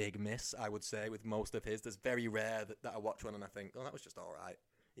or a big miss, I would say, with most of his. There's very rare that I watch one and I think, oh, that was just all right.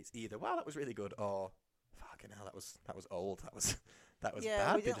 It's either, wow, that was really good, or fucking hell, that was old. That was bad.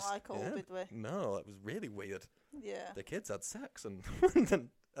 Yeah, we didn't like old, did we? No, it was really weird. Yeah. The kids had sex and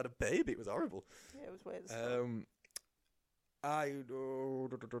had a baby. It was horrible. Yeah, it was weird as fuck.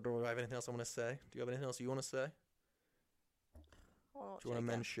 Do I have anything else I want to say? Do you have anything else you want to say? Do you want to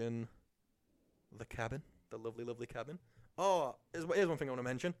mention the cabin? The lovely, lovely cabin? Oh, here's one thing I want to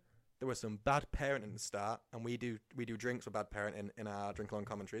mention. There was some bad parenting at the start, and we do drinks for bad parenting in our drink along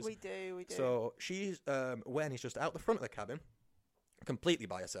commentaries. We do. So she's Wen is just out the front of the cabin, completely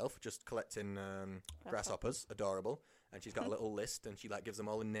by herself, just collecting grasshoppers, adorable. And she's got a little list, and she like gives them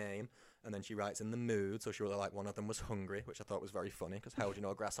all a name, and then she writes in the mood. So she wrote like one of them was hungry, which I thought was very funny, because how would you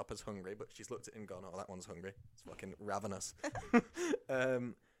know a grasshopper's hungry? But she's looked at it and gone, oh, that one's hungry. It's fucking ravenous.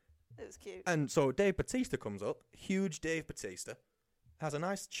 It was cute. And so Dave Bautista comes up, huge Dave Bautista, has a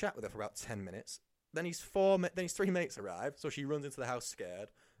nice chat with her for about 10 minutes. Then his three mates arrive, so she runs into the house scared,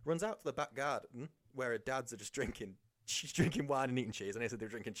 runs out to the back garden where her dads are just drinking. She's drinking wine and eating cheese, and they said they're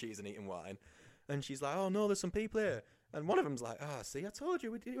drinking cheese and eating wine. And she's like, oh no, there's some people here. And one of them's like, see, I told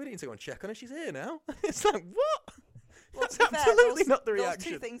you, we need to go and check on her. She's here now. It's like, what? Well, that's absolutely not the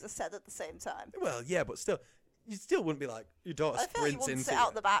reaction. Those two things are said at the same time. Well, yeah, but still, you still wouldn't be like, your daughter sprints into you. Sit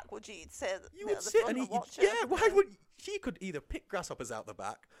out the back, would you? You'd sit you would sit and watch her. Yeah, why would she could either pick grasshoppers out the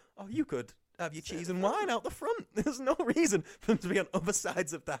back, or you could have your cheese and wine out the front. There's no reason for them to be on other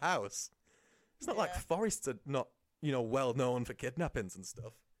sides of the house. It's not like forests are not, well known for kidnappings and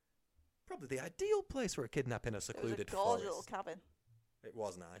stuff. Probably the ideal place for a kidnapping, a secluded forest. It was a gorgeous little cabin. It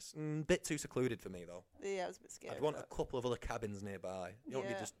was nice. Bit too secluded for me, though. Yeah, it was a bit scary. I'd want a couple of other cabins nearby. You don't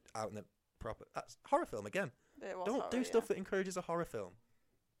be just out in the proper... That's horror film again. Don't do stuff that encourages a horror film.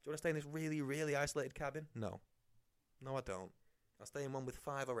 Do you want to stay in this really, really isolated cabin? No. No, I don't. I'll stay in one with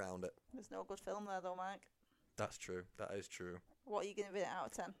 5 around it. There's no good film there, though, Mike. That's true. That is true. What are you going to give it out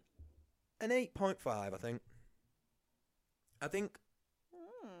of 10? An 8.5, I think.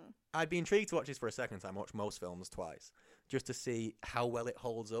 I'd be intrigued to watch this for a second time. Watch most films twice, just to see how well it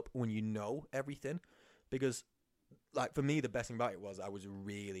holds up when you know everything. Because, like, for me, the best thing about it was I was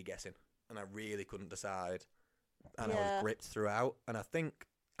really guessing, and I really couldn't decide, and I was gripped throughout. And I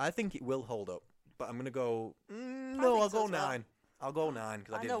think it will hold up, but I'm gonna go. I'll go 9. I'll go 9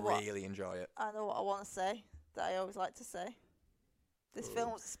 because I did really enjoy it. I know what I want to say that I always like to say. This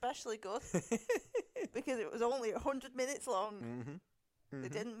film was especially good because it was only 100 minutes long. Mm-hmm. They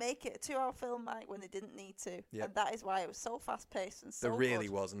didn't make it a 2-hour film, Mike, when they didn't need to, and that is why it was so fast-paced and so There really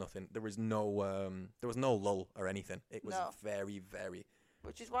was nothing. There was no lull or anything. It was very, very...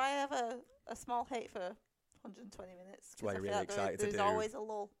 Which is why I have a small hate for 120 minutes. That's why you're really excited to do... There's always a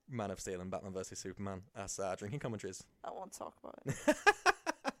lull. Man of Steel and Batman vs Superman as drinking commentaries. I won't talk about it.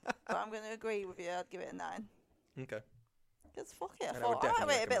 But I'm going to agree with you. I'd give it a 9. Okay. Because fuck it, I thought I might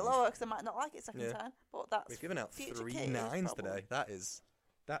rate it a bit lower because I might not like it second time. But that's we've given out 3 9s today.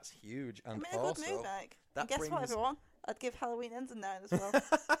 That's huge. And I'm in a good mood, Mike. And guess what, everyone? I'd give Halloween Ends a 9 as well.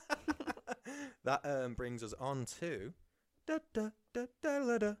 That brings us on to the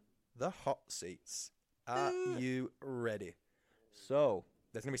hot seats. Are you ready? So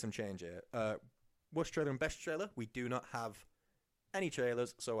there's gonna be some change here. Worst trailer and best trailer. We do not have any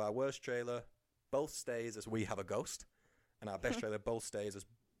trailers, so our worst trailer both stays as We Have a Ghost. And our best trailer both stays as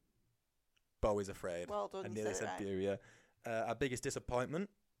Beau is Afraid. Well done, I nearly said Beau, yeah. Our biggest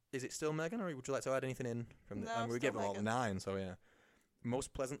disappointment, is it still Megan, or would you like to add anything in from the... No, we gave them all 9, so yeah.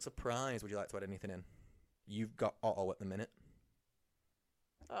 Most pleasant surprise. Would you like to add anything in? You've got Otto at the minute.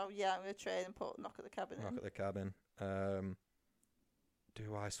 Oh, yeah, I'm going to trade and put Knock at the Cabin in. Knock at the Cabin.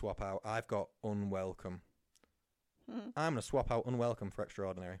 Do I swap out? I've got Unwelcome. I'm going to swap out Unwelcome for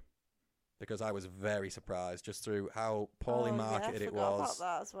Extraordinary. Because I was very surprised just through how poorly marketed it was. I forgot about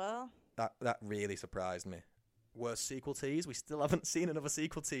that as well. That really surprised me. Worst sequel tease? We still haven't seen another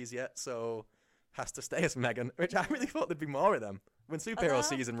sequel tease yet, so has to stay as Megan, which I really thought there'd be more of them. When superhero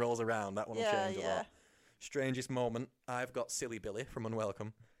season rolls around, that one will change a lot. Strangest moment, I've got Silly Billy from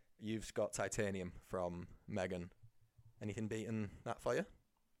Unwelcome. You've got Titanium from Megan. Anything beating that for you?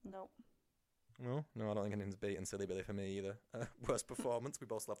 Nope. No, I don't think anything's beaten Silly Billy for me either. Worst performance, we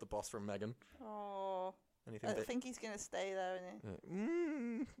both love the boss from Megan. Oh, I think he's going to stay there, isn't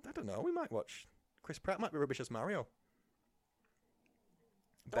he? I don't know, we might watch. Chris Pratt might be rubbish as Mario.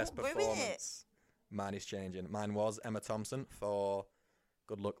 Best performance. Mine is changing. Mine was Emma Thompson for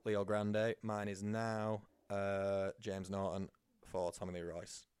Good Luck, Leo Grande. Mine is now James Norton for Tommy Lee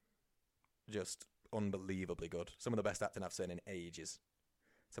Royce. Just unbelievably good. Some of the best acting I've seen in ages.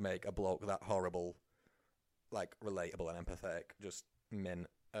 To make a bloke that horrible, like, relatable and empathetic. Just min.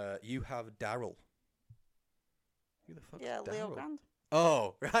 You have Daryl. Who the fuck's Daryl? Leo Grande.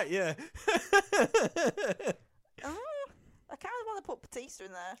 Oh, right, yeah. I kind of want to put Batista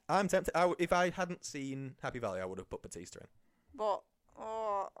in there. I'm tempted. If I hadn't seen Happy Valley, I would have put Batista in. But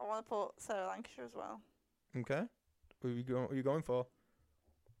I want to put Sarah Lancashire as well. Okay. Who are you going for?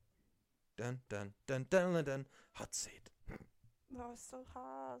 Dun, dun, dun, dun, dun, dun. Hot seat. That was so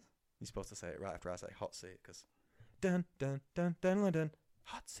hard. You're supposed to say it right after I say hot seat, because dun, dun, dun, dun, dun, dun.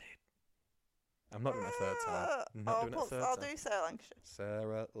 Hot seat. I'm not doing a third time. I'll do Sarah Lancashire.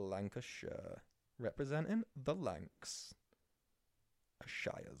 Sarah Lancashire. Representing the Lancs.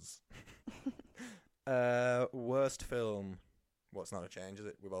 Shires. Worst film. Well, it's not a change, is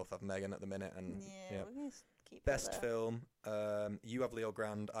it? We both have Megan at the minute. And we're going to keep Best film. You have Leo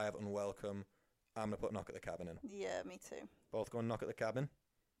Grande. I have Unwelcome. I'm going to put Knock at the Cabin in. Yeah, me too. Both going Knock at the Cabin?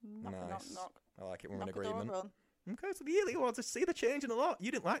 Nice. Knock. I like it. We're in agreement. Okay, so the yearly awards, I see the changing a lot.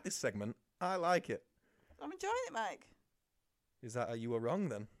 You didn't like this segment. I like it. I'm enjoying it, Mike. Is that you were wrong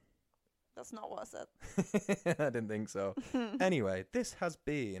then? That's not what I said. I didn't think so. Anyway, this has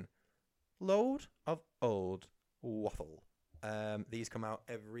been Load of Old Waffle. These come out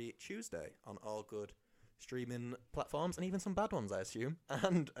every Tuesday on all good streaming platforms and even some bad ones, I assume.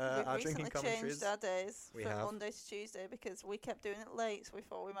 And our drinking commentaries. We've recently changed our days from have. Monday to Tuesday because we kept doing it late, so we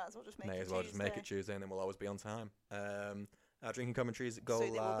thought we might as well just make it Tuesday. May as well just make it Tuesday and then we'll always be on time. Our drinking commentaries go so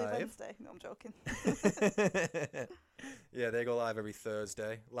live. Will be Wednesday. No, I'm joking. Yeah, they go live every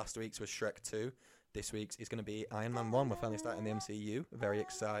Thursday. Last week's was Shrek 2. This week's is going to be Iron Man 1. We're finally starting the MCU. Very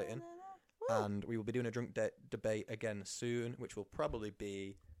exciting. And we will be doing a drunk debate again soon, which will probably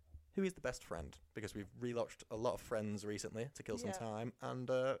be who is the best friend, because we've relaunched a lot of Friends recently to kill some time,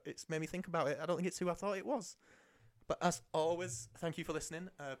 and it's made me think about it. I don't think it's who I thought it was. But as always, thank you for listening.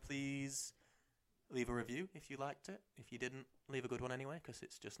 Please leave a review if you liked it. If you didn't, leave a good one anyway, because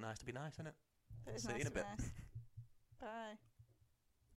it's just nice to be nice, isn't it? It is See you nice in a bit. Nice. Bye.